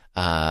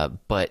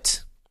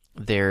 But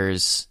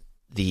there's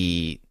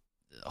the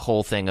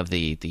whole thing of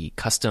the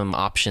custom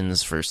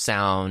options for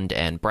sound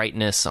and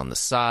brightness on the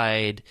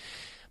side,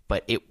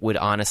 but it would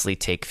honestly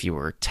take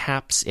fewer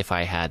taps if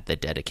I had the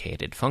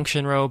dedicated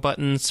function row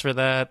buttons for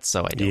that,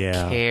 so I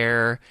don't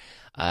care.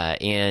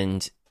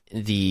 And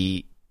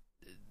the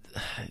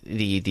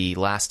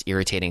last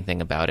irritating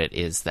thing about it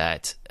is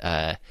that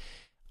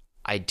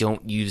I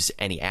don't use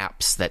any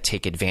apps that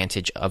take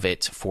advantage of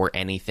it for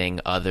anything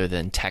other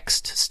than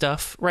text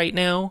stuff right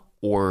now,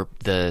 or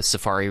the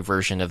Safari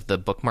version of the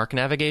bookmark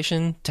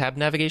navigation, tab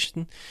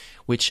navigation,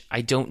 which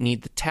I don't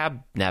need the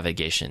tab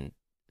navigation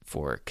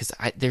for, because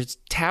there's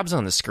tabs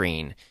on the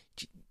screen.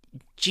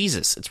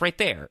 Jesus, it's right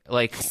there.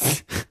 Like,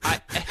 I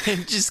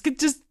just could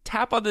just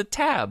tap on the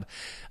tab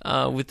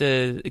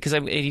because I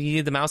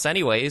needed the mouse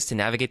anyways to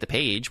navigate the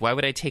page. Why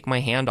would I take my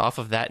hand off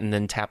of that and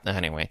then tap?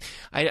 Anyway,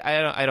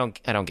 I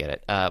don't get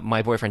it.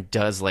 My boyfriend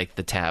does like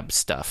the tab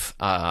stuff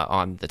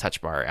on the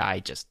touch bar.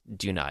 I just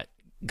do not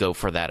go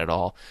for that at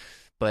all.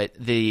 But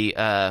the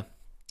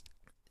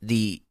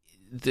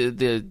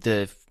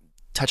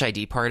Touch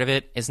ID part of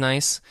it is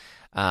nice.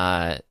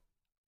 While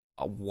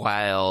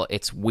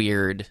it's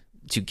weird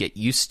to get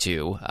used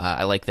to,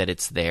 I like that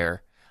it's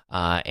there,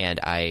 and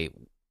I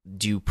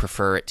do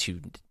prefer it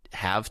to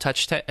have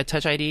Touch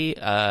ID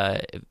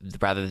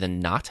rather than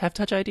not have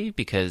Touch ID,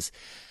 because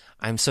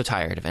I'm so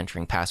tired of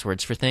entering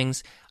passwords for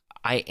things.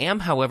 I am,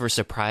 however,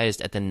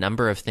 surprised at the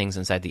number of things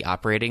inside the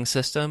operating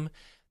system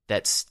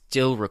that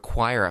still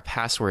require a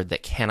password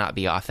that cannot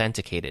be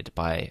authenticated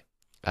by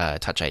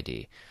Touch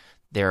ID.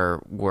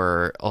 There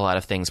were a lot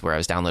of things where I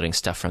was downloading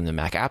stuff from the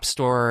Mac App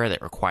Store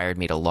that required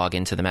me to log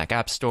into the Mac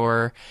App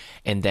Store.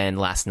 And then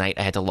last night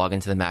I had to log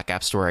into the Mac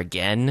App Store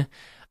again,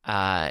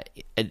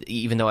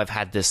 even though I've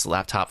had this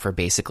laptop for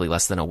basically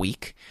less than a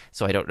week.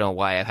 So I don't know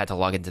why I've had to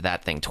log into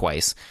that thing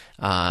twice.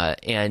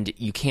 And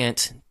you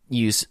can't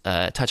use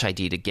Touch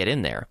ID to get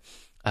in there.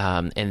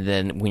 And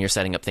then when you're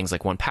setting up things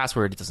like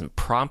 1Password, it doesn't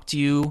prompt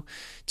you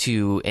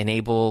to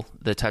enable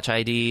the Touch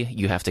ID.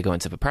 You have to go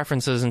into the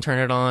preferences and turn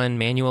it on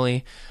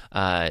manually.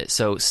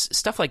 So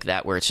stuff like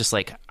that, where it's just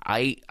like,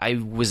 I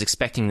was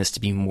expecting this to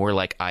be more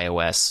like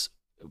iOS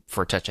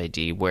for Touch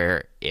ID,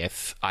 where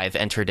if I've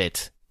entered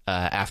it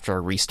after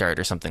a restart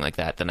or something like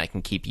that, then I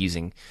can keep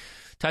using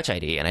Touch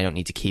ID and I don't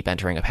need to keep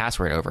entering a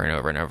password over and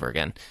over and over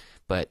again.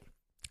 But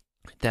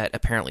that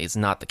apparently is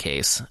not the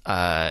case.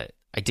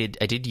 I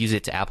did use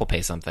it to Apple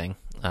Pay something.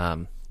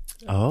 Sorry,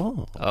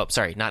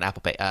 not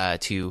Apple Pay.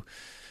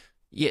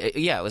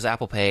 It was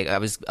Apple Pay. I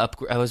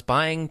was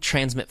buying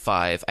Transmit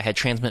 5. I had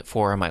Transmit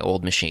 4 on my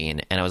old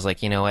machine, and I was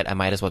like, you know what? I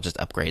might as well just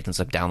upgrade since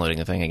I'm downloading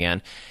the thing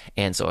again.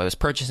 And so I was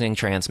purchasing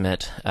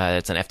Transmit.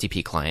 It's an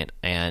FTP client,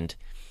 and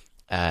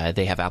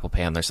they have Apple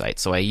Pay on their site.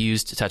 So I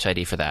used Touch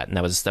ID for that, and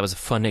that was a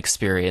fun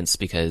experience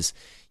because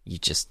you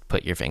just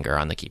put your finger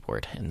on the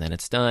keyboard, and then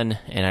it's done,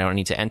 and I don't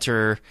need to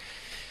enter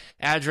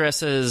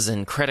addresses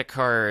and credit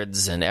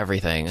cards and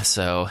everything,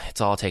 so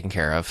it's all taken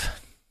care of.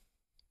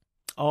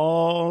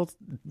 All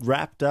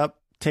wrapped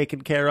up,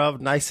 taken care of,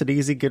 nice and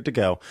easy, good to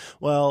go.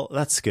 Well,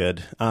 that's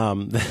good.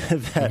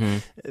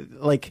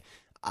 Like,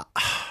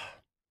 I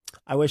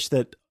wish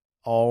that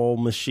all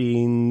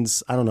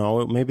machines, I don't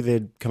know, maybe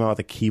they'd come out with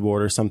a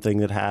keyboard or something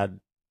that had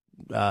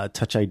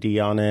Touch ID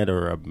on it,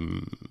 or a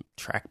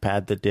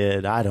trackpad that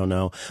did. I don't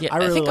know. Yeah, I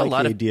really like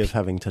the idea of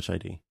having Touch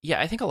ID.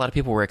 Yeah, I think a lot of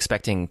people were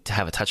expecting to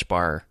have a touch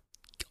bar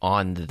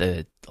on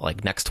the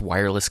next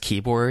wireless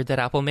keyboard that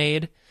Apple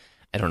made.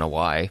 I don't know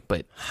why,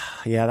 but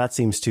yeah, that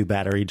seems too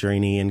battery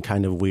drainy and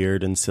kind of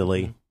weird and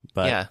silly.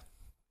 But yeah,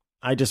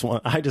 I just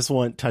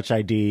want Touch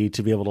ID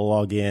to be able to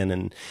log in,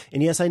 and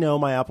yes, I know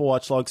my Apple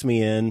Watch logs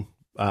me in.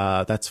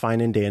 That's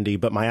fine and dandy,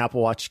 but my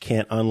Apple Watch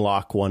can't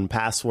unlock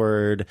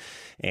 1Password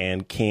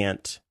and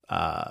can't.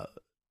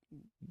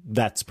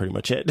 That's pretty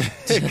much it.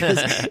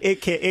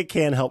 it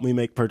can help me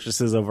make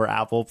purchases over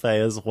Apple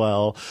Pay as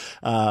well,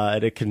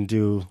 and it can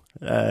do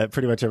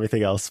pretty much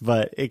everything else,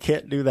 but it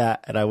can't do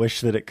that, and I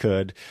wish that it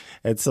could,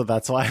 and so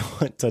that's why I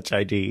want Touch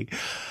ID,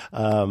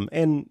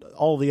 and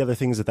all the other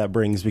things that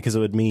brings, because it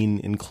would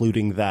mean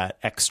including that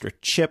extra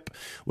chip,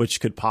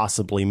 which could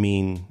possibly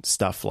mean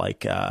stuff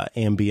like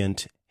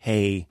ambient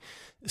Hey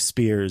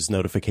Spears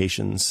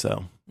notifications.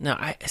 So no,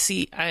 I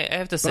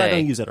have to say, but I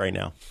don't use it right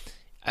now.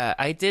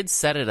 I did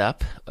set it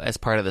up as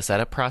part of the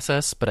setup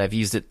process, but I've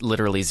used it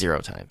literally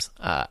 0 times.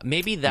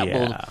 Maybe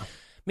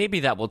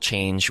that will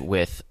change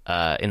with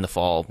in the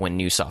fall when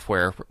new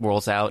software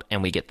rolls out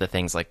and we get the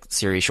things like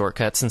Siri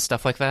shortcuts and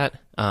stuff like that.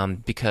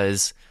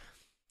 Because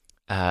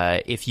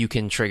if you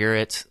can trigger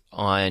it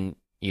on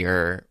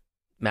your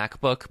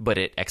MacBook, but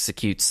it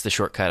executes the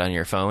shortcut on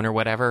your phone or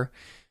whatever,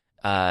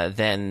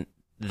 then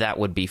that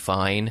would be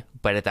fine.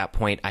 But at that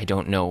point, I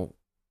don't know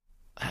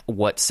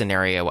what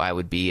scenario I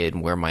would be in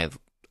where my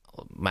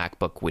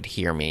MacBook would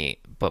hear me,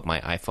 but my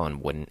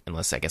iPhone wouldn't,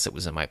 unless I guess it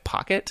was in my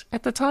pocket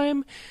at the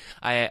time.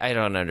 I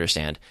don't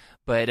understand.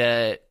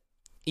 But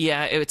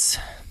yeah,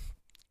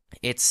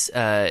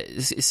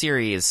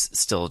 Siri is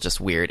still just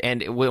weird.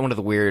 And one of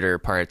the weirder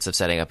parts of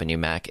setting up a new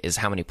Mac is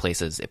how many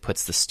places it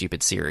puts the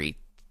stupid Siri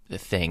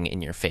thing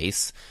in your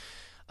face.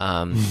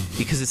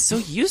 Because it's so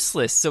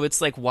useless. So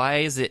it's like, why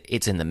is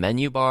it's in the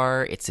menu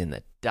bar, it's in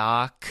the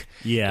dock.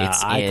 Yeah,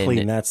 I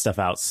clean that stuff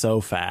out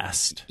so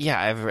fast. Yeah,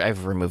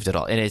 I've removed it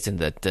all, and it's in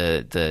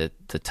the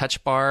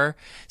touch bar.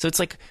 So it's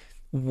like,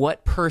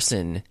 what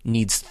person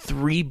needs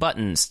 3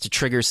 buttons to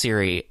trigger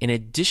Siri in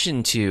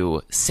addition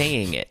to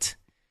saying it?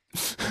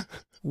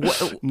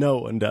 No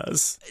one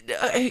does.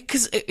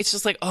 Because it's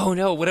just like, oh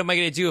no, what am I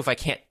going to do if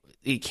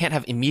you can't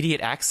have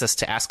immediate access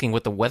to asking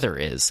what the weather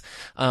is?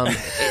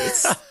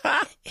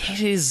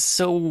 It is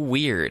so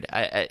weird.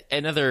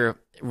 Another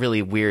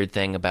really weird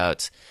thing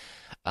about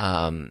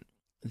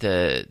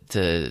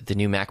the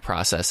new Mac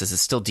process is it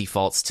still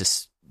defaults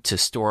to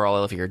store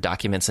all of your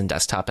documents and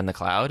desktop in the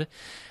cloud.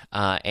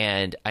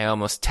 And I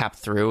almost tapped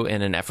through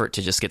in an effort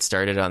to just get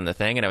started on the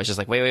thing. And I was just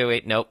like,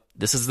 wait, nope.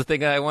 This is the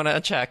thing I want to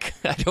check.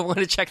 I don't want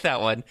to check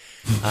that one.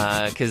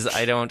 Cause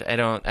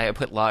I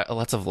put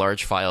lots of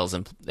large files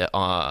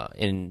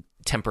in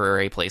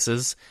temporary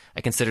places.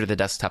 I consider the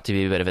desktop to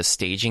be a bit of a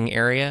staging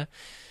area.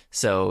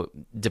 So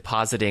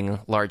depositing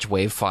large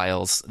WAV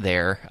files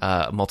there,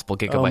 multiple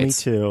gigabytes. Oh, me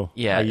too.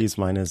 Yeah. I use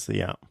mine as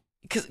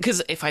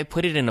Because if I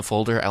put it in a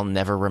folder, I'll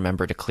never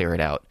remember to clear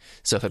it out.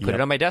 So if I put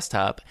it on my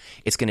desktop,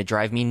 it's going to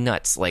drive me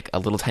nuts, like a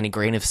little tiny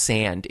grain of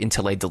sand,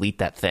 until I delete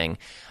that thing.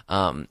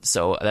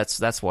 So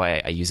that's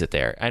why I use it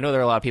there. I know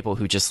there are a lot of people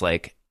who just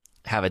like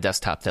have a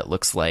desktop that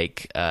looks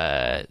like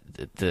the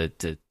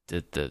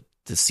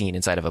scene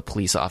inside of a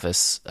police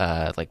office,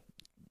 like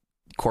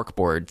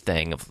corkboard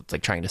thing of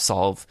like trying to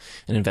solve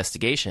an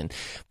investigation.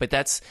 But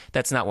that's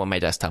not what my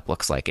desktop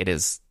looks like. It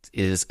is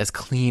as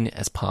clean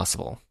as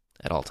possible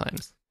at all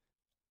times.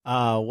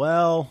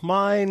 Well,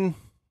 mine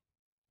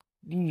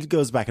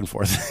goes back and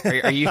forth.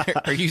 Are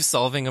you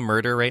solving a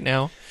murder right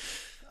now?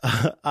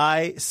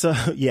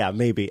 Yeah,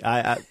 maybe.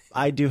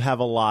 I do have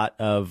a lot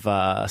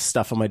of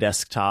stuff on my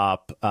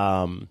desktop,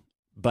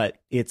 but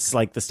it's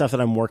like the stuff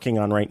that I'm working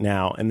on right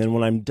now. And then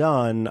when I'm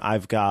done,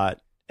 I've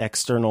got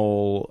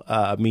external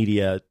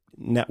media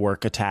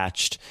network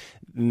attached,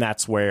 and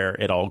that's where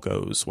it all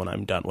goes when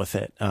I'm done with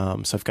it.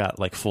 So I've got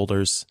like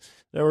folders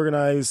to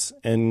organize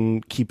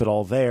and keep it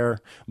all there.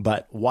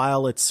 But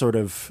while it's sort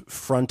of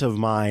front of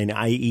mind,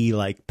 i.e.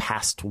 like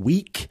past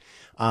week,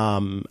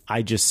 it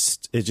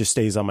just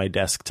stays on my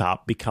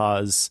desktop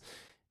because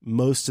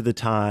most of the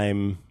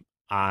time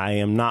I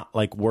am not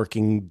like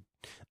working.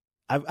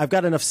 I've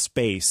got enough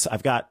space.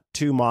 I've got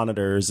 2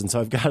 monitors, and so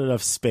I've got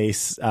enough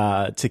space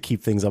to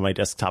keep things on my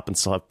desktop and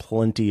still have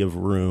plenty of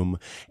room.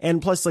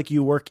 And plus, like,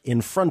 you work in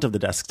front of the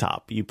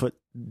desktop. You put,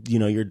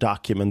 your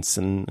documents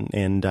and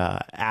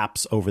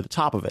apps over the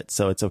top of it,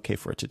 so it's okay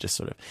for it to just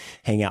sort of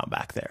hang out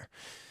back there.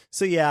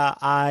 So yeah,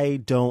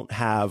 I don't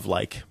have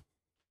like,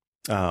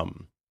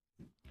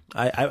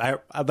 I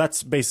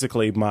that's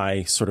basically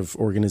my sort of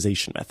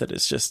organization method.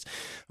 Is just,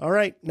 all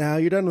right, now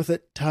you're done with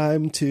it.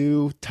 Time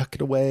to tuck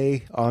it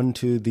away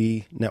onto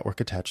the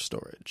network attached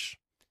storage.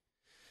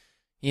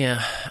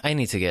 Yeah, I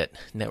need to get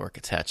network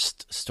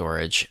attached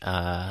storage.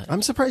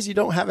 I'm surprised you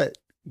don't have it,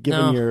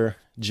 given your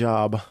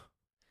job.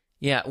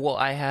 Yeah, well,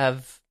 I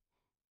have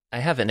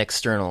an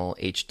external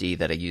HD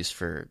that I use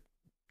for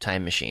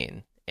Time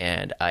Machine,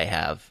 and I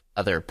have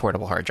other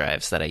portable hard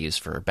drives that I use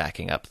for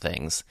backing up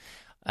things,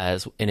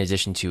 as in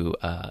addition to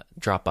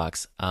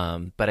Dropbox.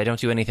 But I don't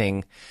do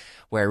anything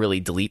where I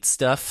really delete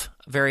stuff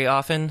very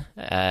often.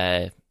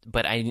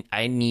 But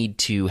I need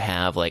to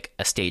have like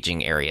a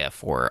staging area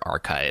for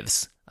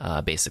archives.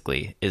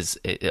 Basically,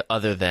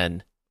 other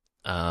than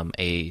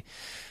a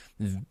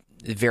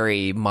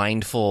very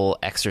mindful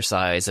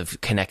exercise of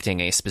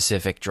connecting a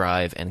specific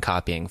drive and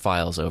copying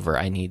files over.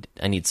 I need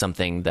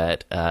something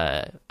that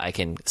I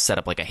can set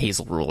up like a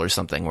Hazel rule or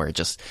something where it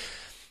just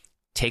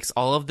takes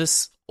all of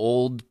this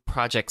old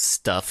project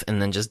stuff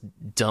and then just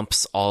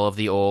dumps all of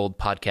the old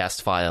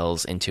podcast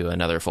files into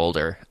another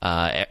folder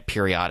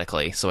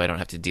periodically, so I don't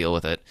have to deal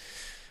with it.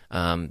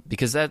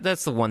 Because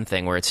that's the one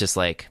thing where it's just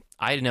like,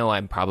 I know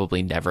I'm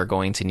probably never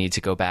going to need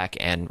to go back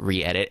and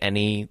re-edit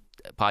any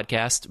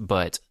podcast,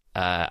 but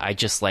I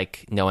just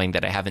like knowing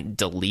that I haven't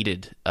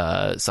deleted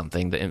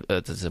something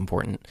that's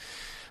important.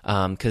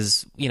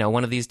 Because,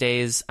 one of these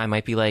days I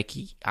might be like,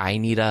 I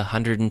need a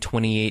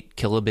 128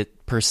 kilobit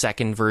per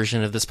second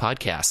version of this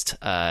podcast,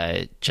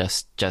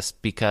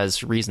 just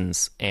because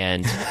reasons,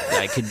 and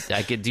I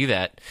could do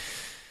that,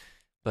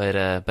 but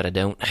I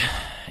don't,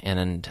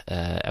 and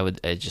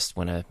I just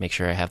want to make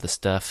sure I have the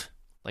stuff.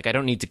 Like, I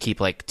don't need to keep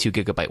like 2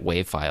 gigabyte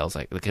WAV files.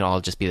 Like, it can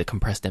all just be the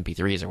compressed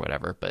MP3s or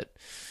whatever. But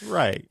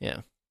right,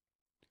 yeah.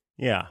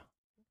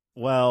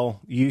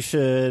 Well, you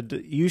should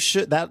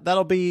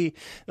that'll be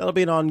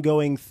an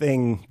ongoing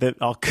thing that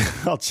I'll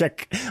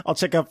check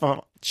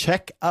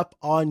up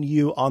on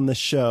you on the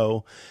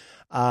show,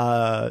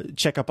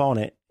 check up on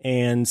it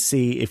and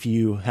see if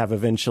you have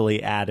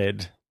eventually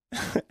added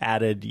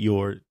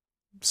your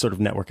sort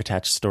of network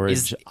attached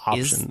storage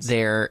options. Is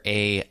there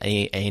a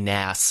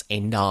NAS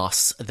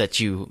that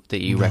you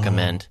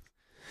recommend?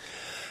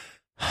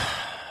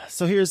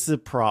 So here's the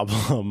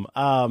problem.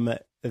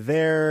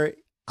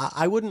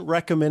 I wouldn't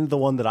recommend the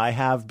one that I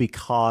have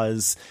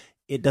because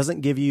it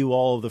doesn't give you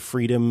all of the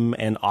freedom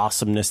and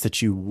awesomeness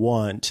that you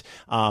want.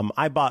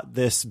 I bought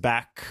this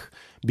back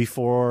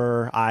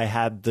before I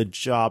had the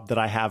job that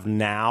I have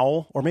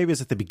now, or maybe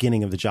it's at the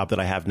beginning of the job that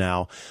I have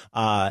now.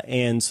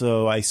 And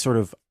so I sort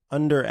of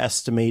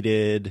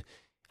underestimated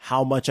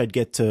how much I'd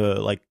get to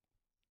like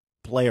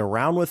play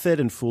around with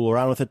it and fool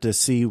around with it to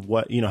see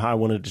what, how I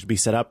wanted it to be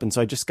set up. And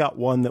so I just got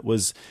one that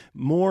was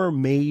more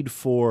made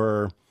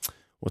for,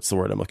 what's the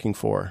word I'm looking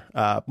for?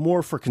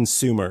 More for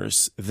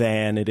consumers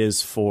than it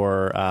is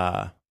for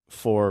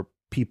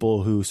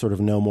people who sort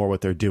of know more what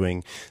they're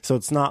doing. So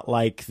it's not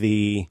like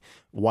the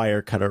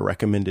Wirecutter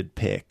recommended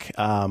pick.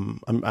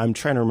 I'm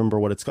trying to remember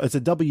what it's called. It's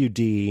a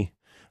WD,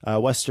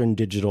 Western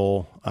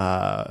Digital.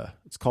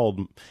 It's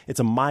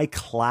a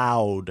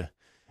MyCloud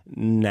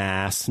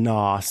NAS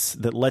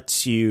that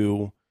lets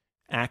you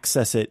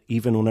access it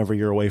even whenever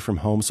you're away from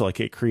home. So like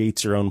it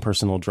creates your own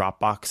personal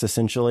Dropbox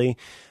essentially.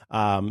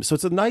 So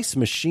it's a nice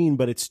machine,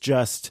 but it's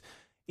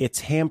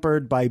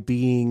hampered by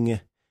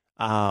being,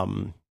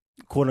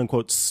 quote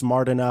unquote,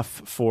 smart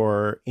enough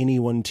for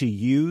anyone to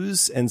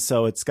use. And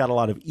so it's got a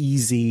lot of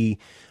easy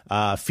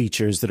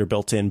features that are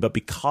built in. But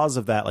because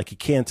of that, like you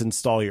can't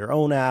install your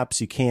own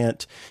apps. You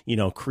can't,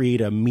 create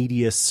a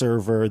media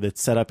server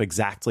that's set up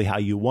exactly how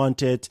you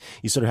want it.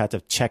 You sort of have to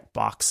check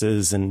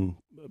boxes and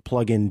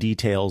plug in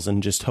details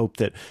and just hope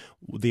that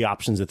the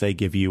options that they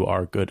give you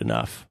are good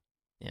enough.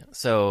 Yeah.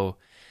 So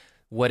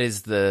what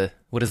is the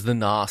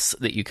NOS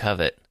that you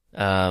covet?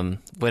 That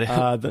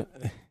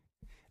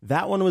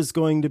one was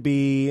going to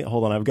be,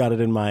 hold on, I've got it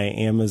in my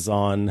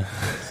Amazon,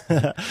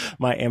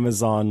 my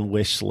Amazon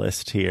wish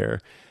list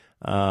here,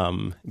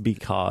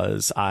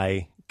 because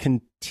I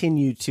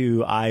continue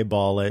to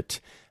eyeball it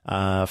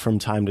from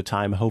time to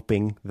time,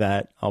 hoping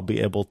that I'll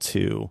be able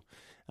to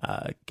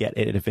get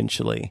it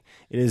eventually.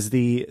 It is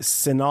the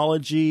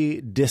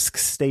Synology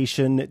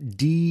DiskStation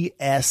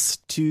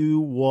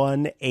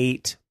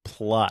DS218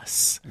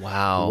 Plus.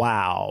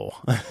 Wow.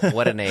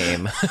 What a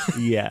name.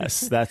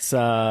 Yes, that's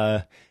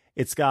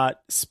it's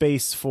got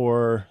space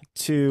for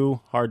 2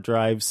 hard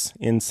drives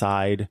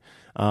inside.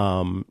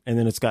 And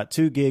then it's got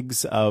 2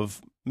 gigs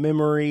of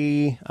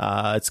memory.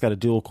 It's got a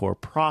dual core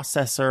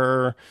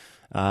processor.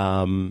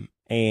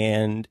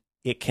 And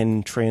it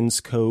can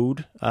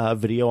transcode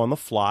video on the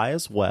fly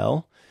as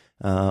well.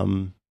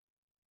 And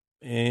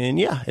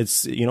yeah,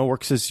 it's,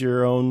 works as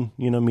your own,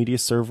 media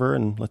server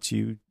and lets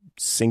you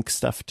sync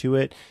stuff to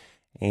it.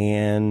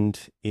 And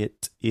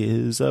it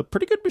is a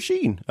pretty good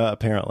machine,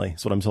 apparently,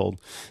 is what I'm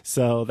told.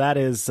 So that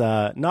is,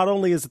 not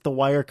only is it the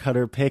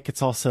Wirecutter pick,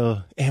 it's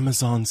also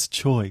Amazon's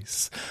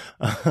choice.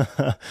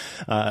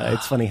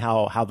 It's funny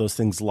how those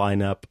things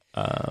line up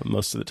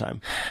most of the time.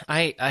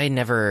 I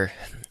never...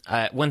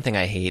 one thing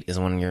I hate is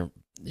when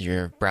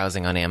you're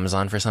browsing on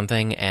Amazon for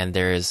something and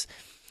there's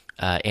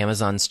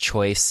Amazon's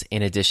choice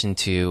in addition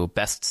to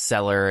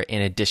bestseller,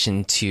 in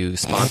addition to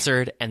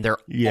sponsored, and they're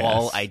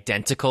all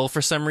identical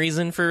for some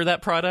reason for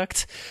that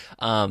product,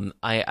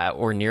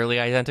 or nearly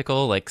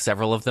identical. Like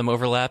several of them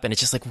overlap, and it's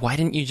just like, why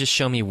didn't you just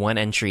show me one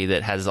entry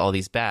that has all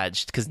these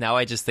badged? Because now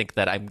I just think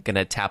that I'm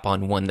gonna tap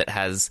on one that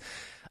has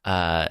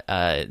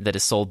that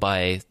is sold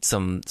by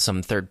some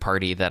third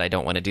party that I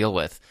don't want to deal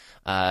with,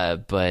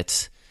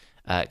 but.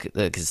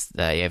 Because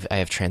I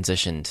have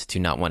transitioned to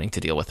not wanting to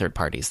deal with third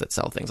parties that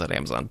sell things on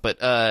Amazon. But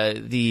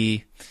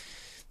there's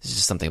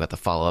just something about the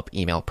follow-up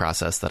email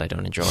process that I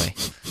don't enjoy.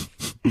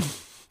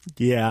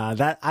 Yeah,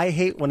 that I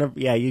hate whenever,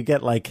 you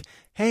get like,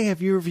 hey,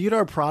 have you reviewed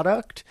our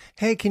product?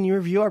 Hey, can you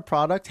review our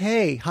product?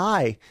 Hey,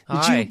 hi.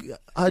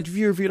 Have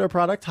you reviewed our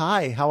product?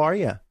 Hi, how are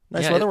you?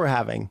 Nice weather we're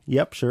having.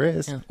 Yep, sure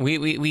is. Yeah.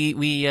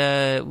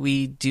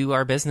 We do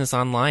our business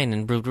online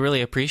and would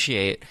really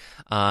appreciate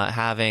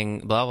having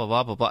blah blah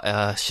blah blah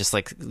blah. It's just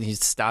like, you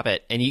stop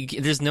it. And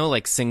there's no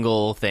like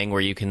single thing where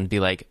you can be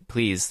like,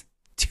 please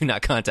do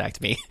not contact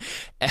me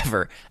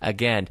ever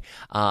again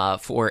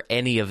for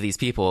any of these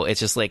people. It's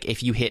just like,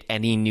 if you hit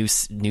any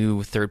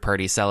new third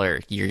party seller,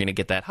 you're gonna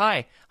get that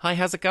hi,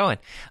 how's it going?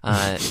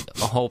 A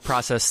whole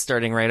process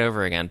starting right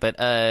over again. But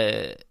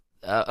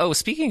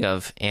speaking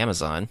of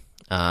Amazon.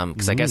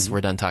 Because I guess we're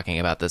done talking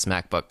about this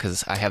MacBook,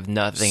 because I have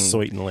nothing.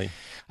 Certainly,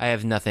 I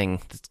have nothing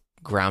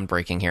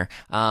groundbreaking here.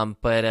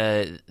 But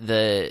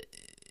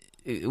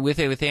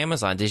with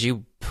Amazon, did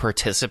you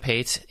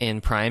participate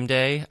in Prime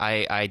Day?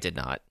 I did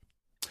not.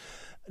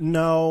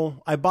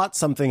 No, I bought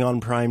something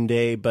on Prime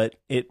Day, but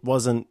it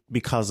wasn't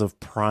because of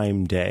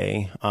Prime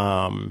Day.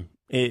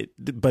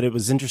 But it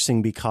was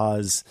interesting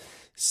because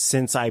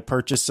since I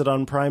purchased it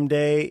on Prime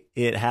Day,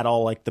 it had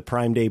all like the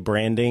Prime Day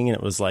branding, and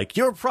it was like,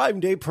 your Prime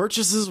Day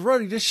purchase is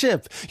ready to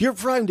ship. Your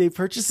Prime Day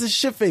purchase is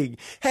shipping.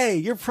 Hey,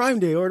 your Prime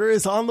Day order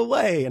is on the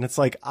way. And it's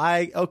like,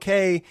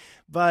 okay,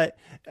 but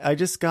I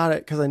just got it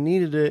because I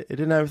needed it. It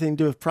didn't have anything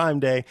to do with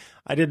Prime Day.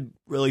 I didn't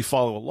really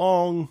follow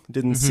along,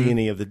 didn't see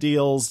any of the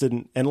deals,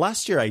 and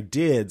last year I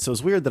did. So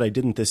it's weird that I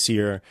didn't this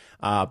year,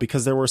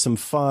 because there were some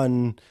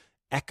fun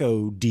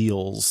Echo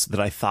deals that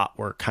I thought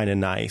were kind of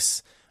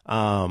nice.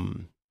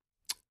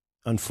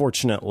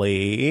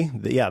 Unfortunately,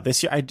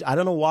 this year, I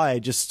don't know why.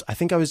 I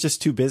think I was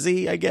just too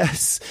busy, I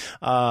guess,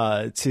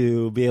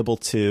 to be able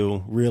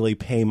to really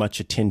pay much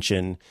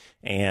attention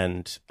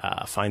and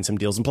find some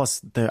deals. And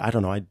plus, I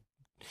don't know. I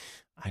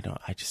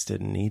just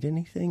didn't need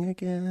anything, I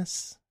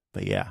guess.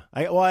 But yeah,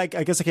 I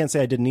guess I can't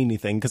say I didn't need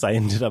anything because I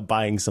ended up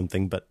buying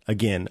something, but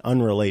again,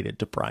 unrelated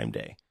to Prime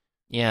Day.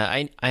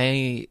 Yeah,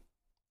 I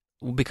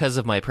because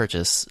of my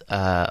purchase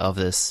of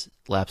this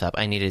laptop,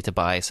 I needed to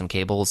buy some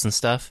cables and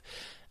stuff.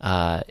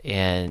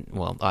 And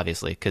well,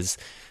 obviously, because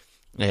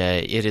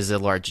it is a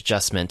large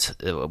adjustment,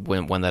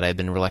 one that I've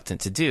been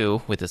reluctant to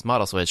do with this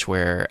model switch,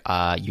 where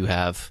you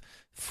have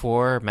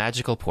 4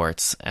 magical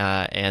ports,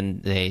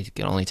 and they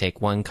can only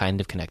take one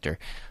kind of connector,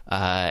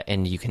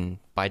 and you can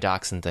buy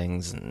docks and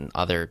things and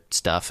other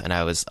stuff. And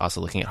I was also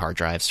looking at hard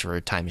drives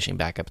for Time Machine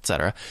backup,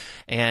 etc.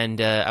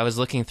 And I was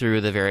looking through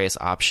the various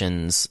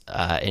options,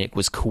 and it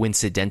was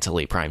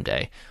coincidentally Prime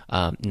Day,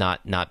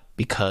 not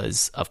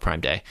because of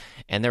Prime Day.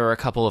 And there were a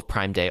couple of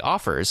Prime Day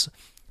offers,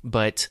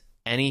 but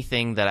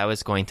anything that I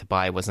was going to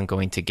buy wasn't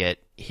going to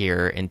get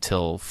here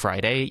until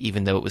Friday,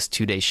 even though it was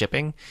 2-day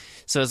shipping.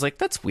 So I was like,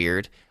 that's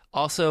weird.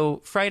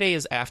 Also, Friday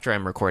is after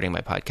I'm recording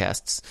my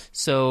podcasts,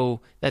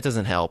 so that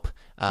doesn't help.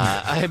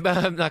 I'm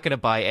not going to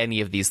buy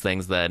any of these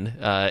things then.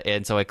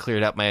 And so I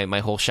cleared out my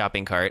whole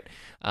shopping cart,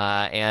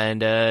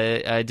 and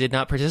I did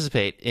not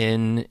participate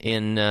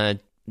in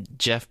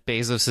Jeff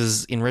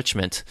Bezos's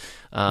enrichment.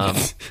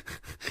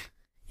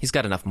 He's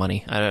got enough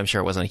money. I'm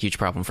sure it wasn't a huge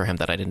problem for him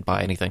that I didn't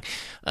buy anything.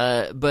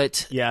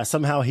 But yeah,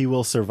 somehow he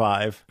will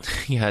survive.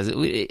 Yeah,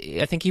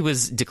 I think he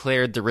was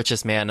declared the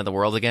richest man in the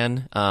world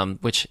again,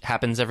 which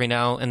happens every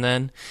now and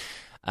then.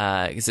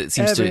 'Cause it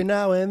seems every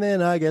now and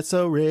then I get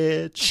so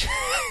rich.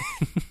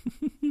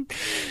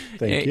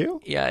 Thank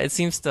you. Yeah, it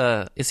seems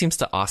to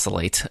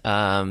oscillate.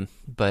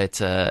 But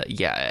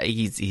yeah,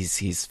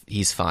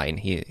 he's fine.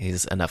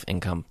 He's enough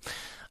income.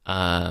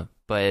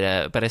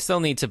 But I still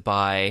need to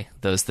buy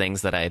those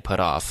things that I put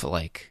off,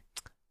 like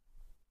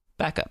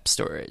backup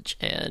storage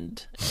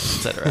and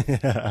etc.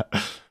 Yeah.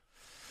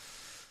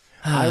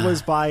 I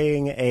was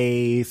buying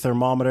a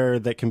thermometer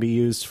that can be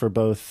used for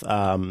both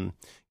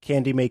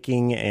candy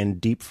making and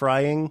deep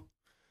frying,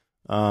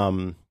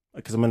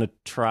 because I'm going to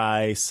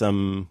try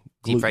some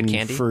deep-fried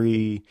candy?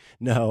 gluten-free.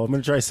 No, I'm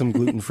going to try some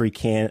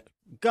gluten-free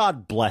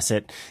God bless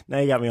it. Now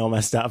you got me all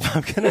messed up.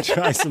 I'm going to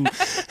try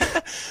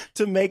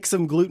to make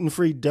some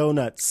gluten-free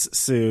donuts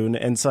soon.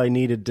 And so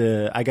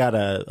I got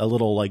a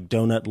little like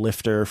donut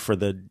lifter for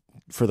the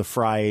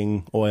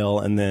frying oil,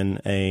 and then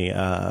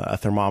a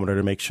thermometer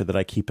to make sure that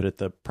I keep it at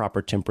the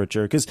proper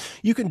temperature. Because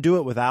you can do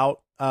it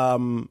without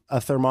a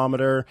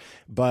thermometer,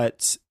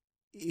 but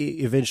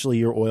eventually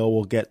your oil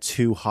will get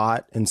too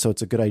hot. And so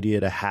it's a good idea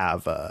to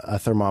have a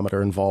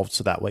thermometer involved,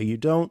 so that way you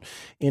don't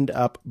end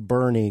up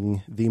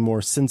burning the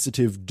more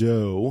sensitive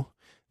dough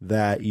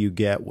that you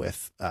get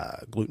with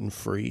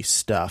gluten-free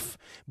stuff.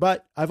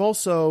 But I've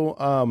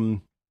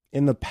also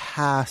in the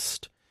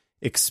past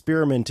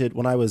experimented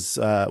when I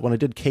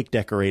did cake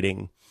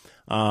decorating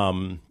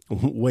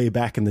way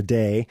back in the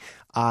day.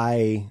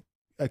 I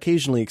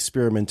occasionally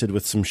experimented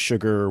with some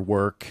sugar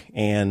work,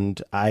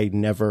 and I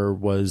never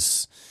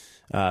was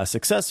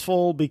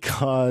successful,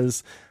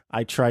 because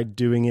I tried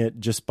doing it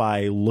just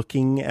by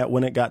looking at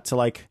when it got to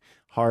like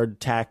hard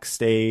tack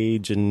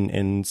stage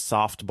and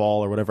softball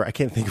or whatever. I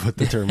can't think of what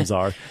the terms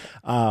are.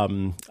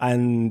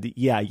 And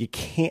yeah, you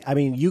can't, I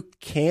mean, you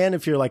can,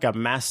 if you're like a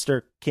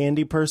master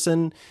candy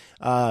person,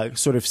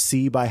 sort of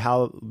see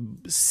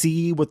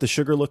what the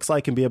sugar looks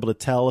like and be able to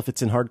tell if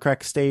it's in hard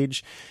crack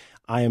stage.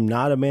 I am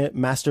not a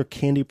master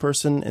candy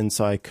person, and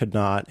so I could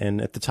not.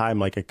 And at the time,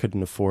 like, I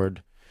couldn't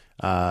afford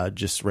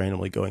just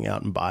randomly going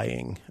out and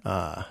buying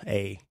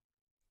a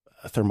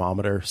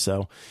thermometer.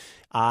 So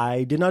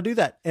I did not do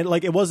that. And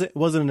like, it wasn't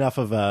enough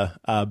of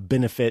a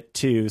benefit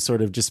to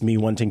sort of just me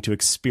wanting to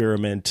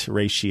experiment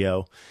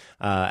ratio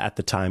at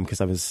the time,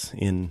 because I was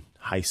in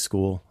high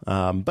school.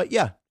 But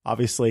yeah,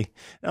 obviously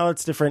now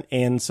it's different.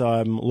 And so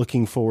I'm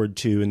looking forward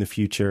to, in the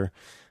future,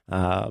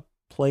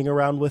 playing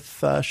around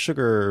with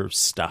sugar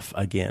stuff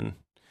again,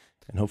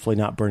 and hopefully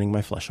not burning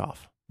my flesh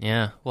off.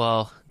 Yeah,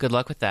 well, good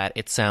luck with that.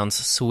 It sounds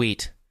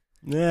sweet.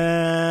 And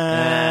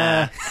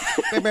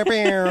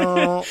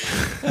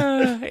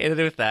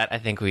with that, I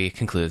think we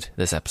conclude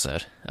this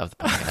episode of the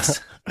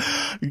podcast.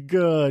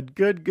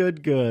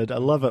 Good. I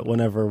love it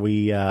whenever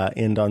we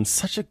end on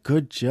such a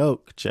good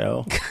joke,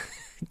 Joe.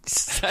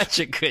 Such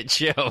a good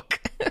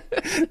joke.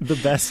 The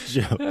best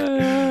joke.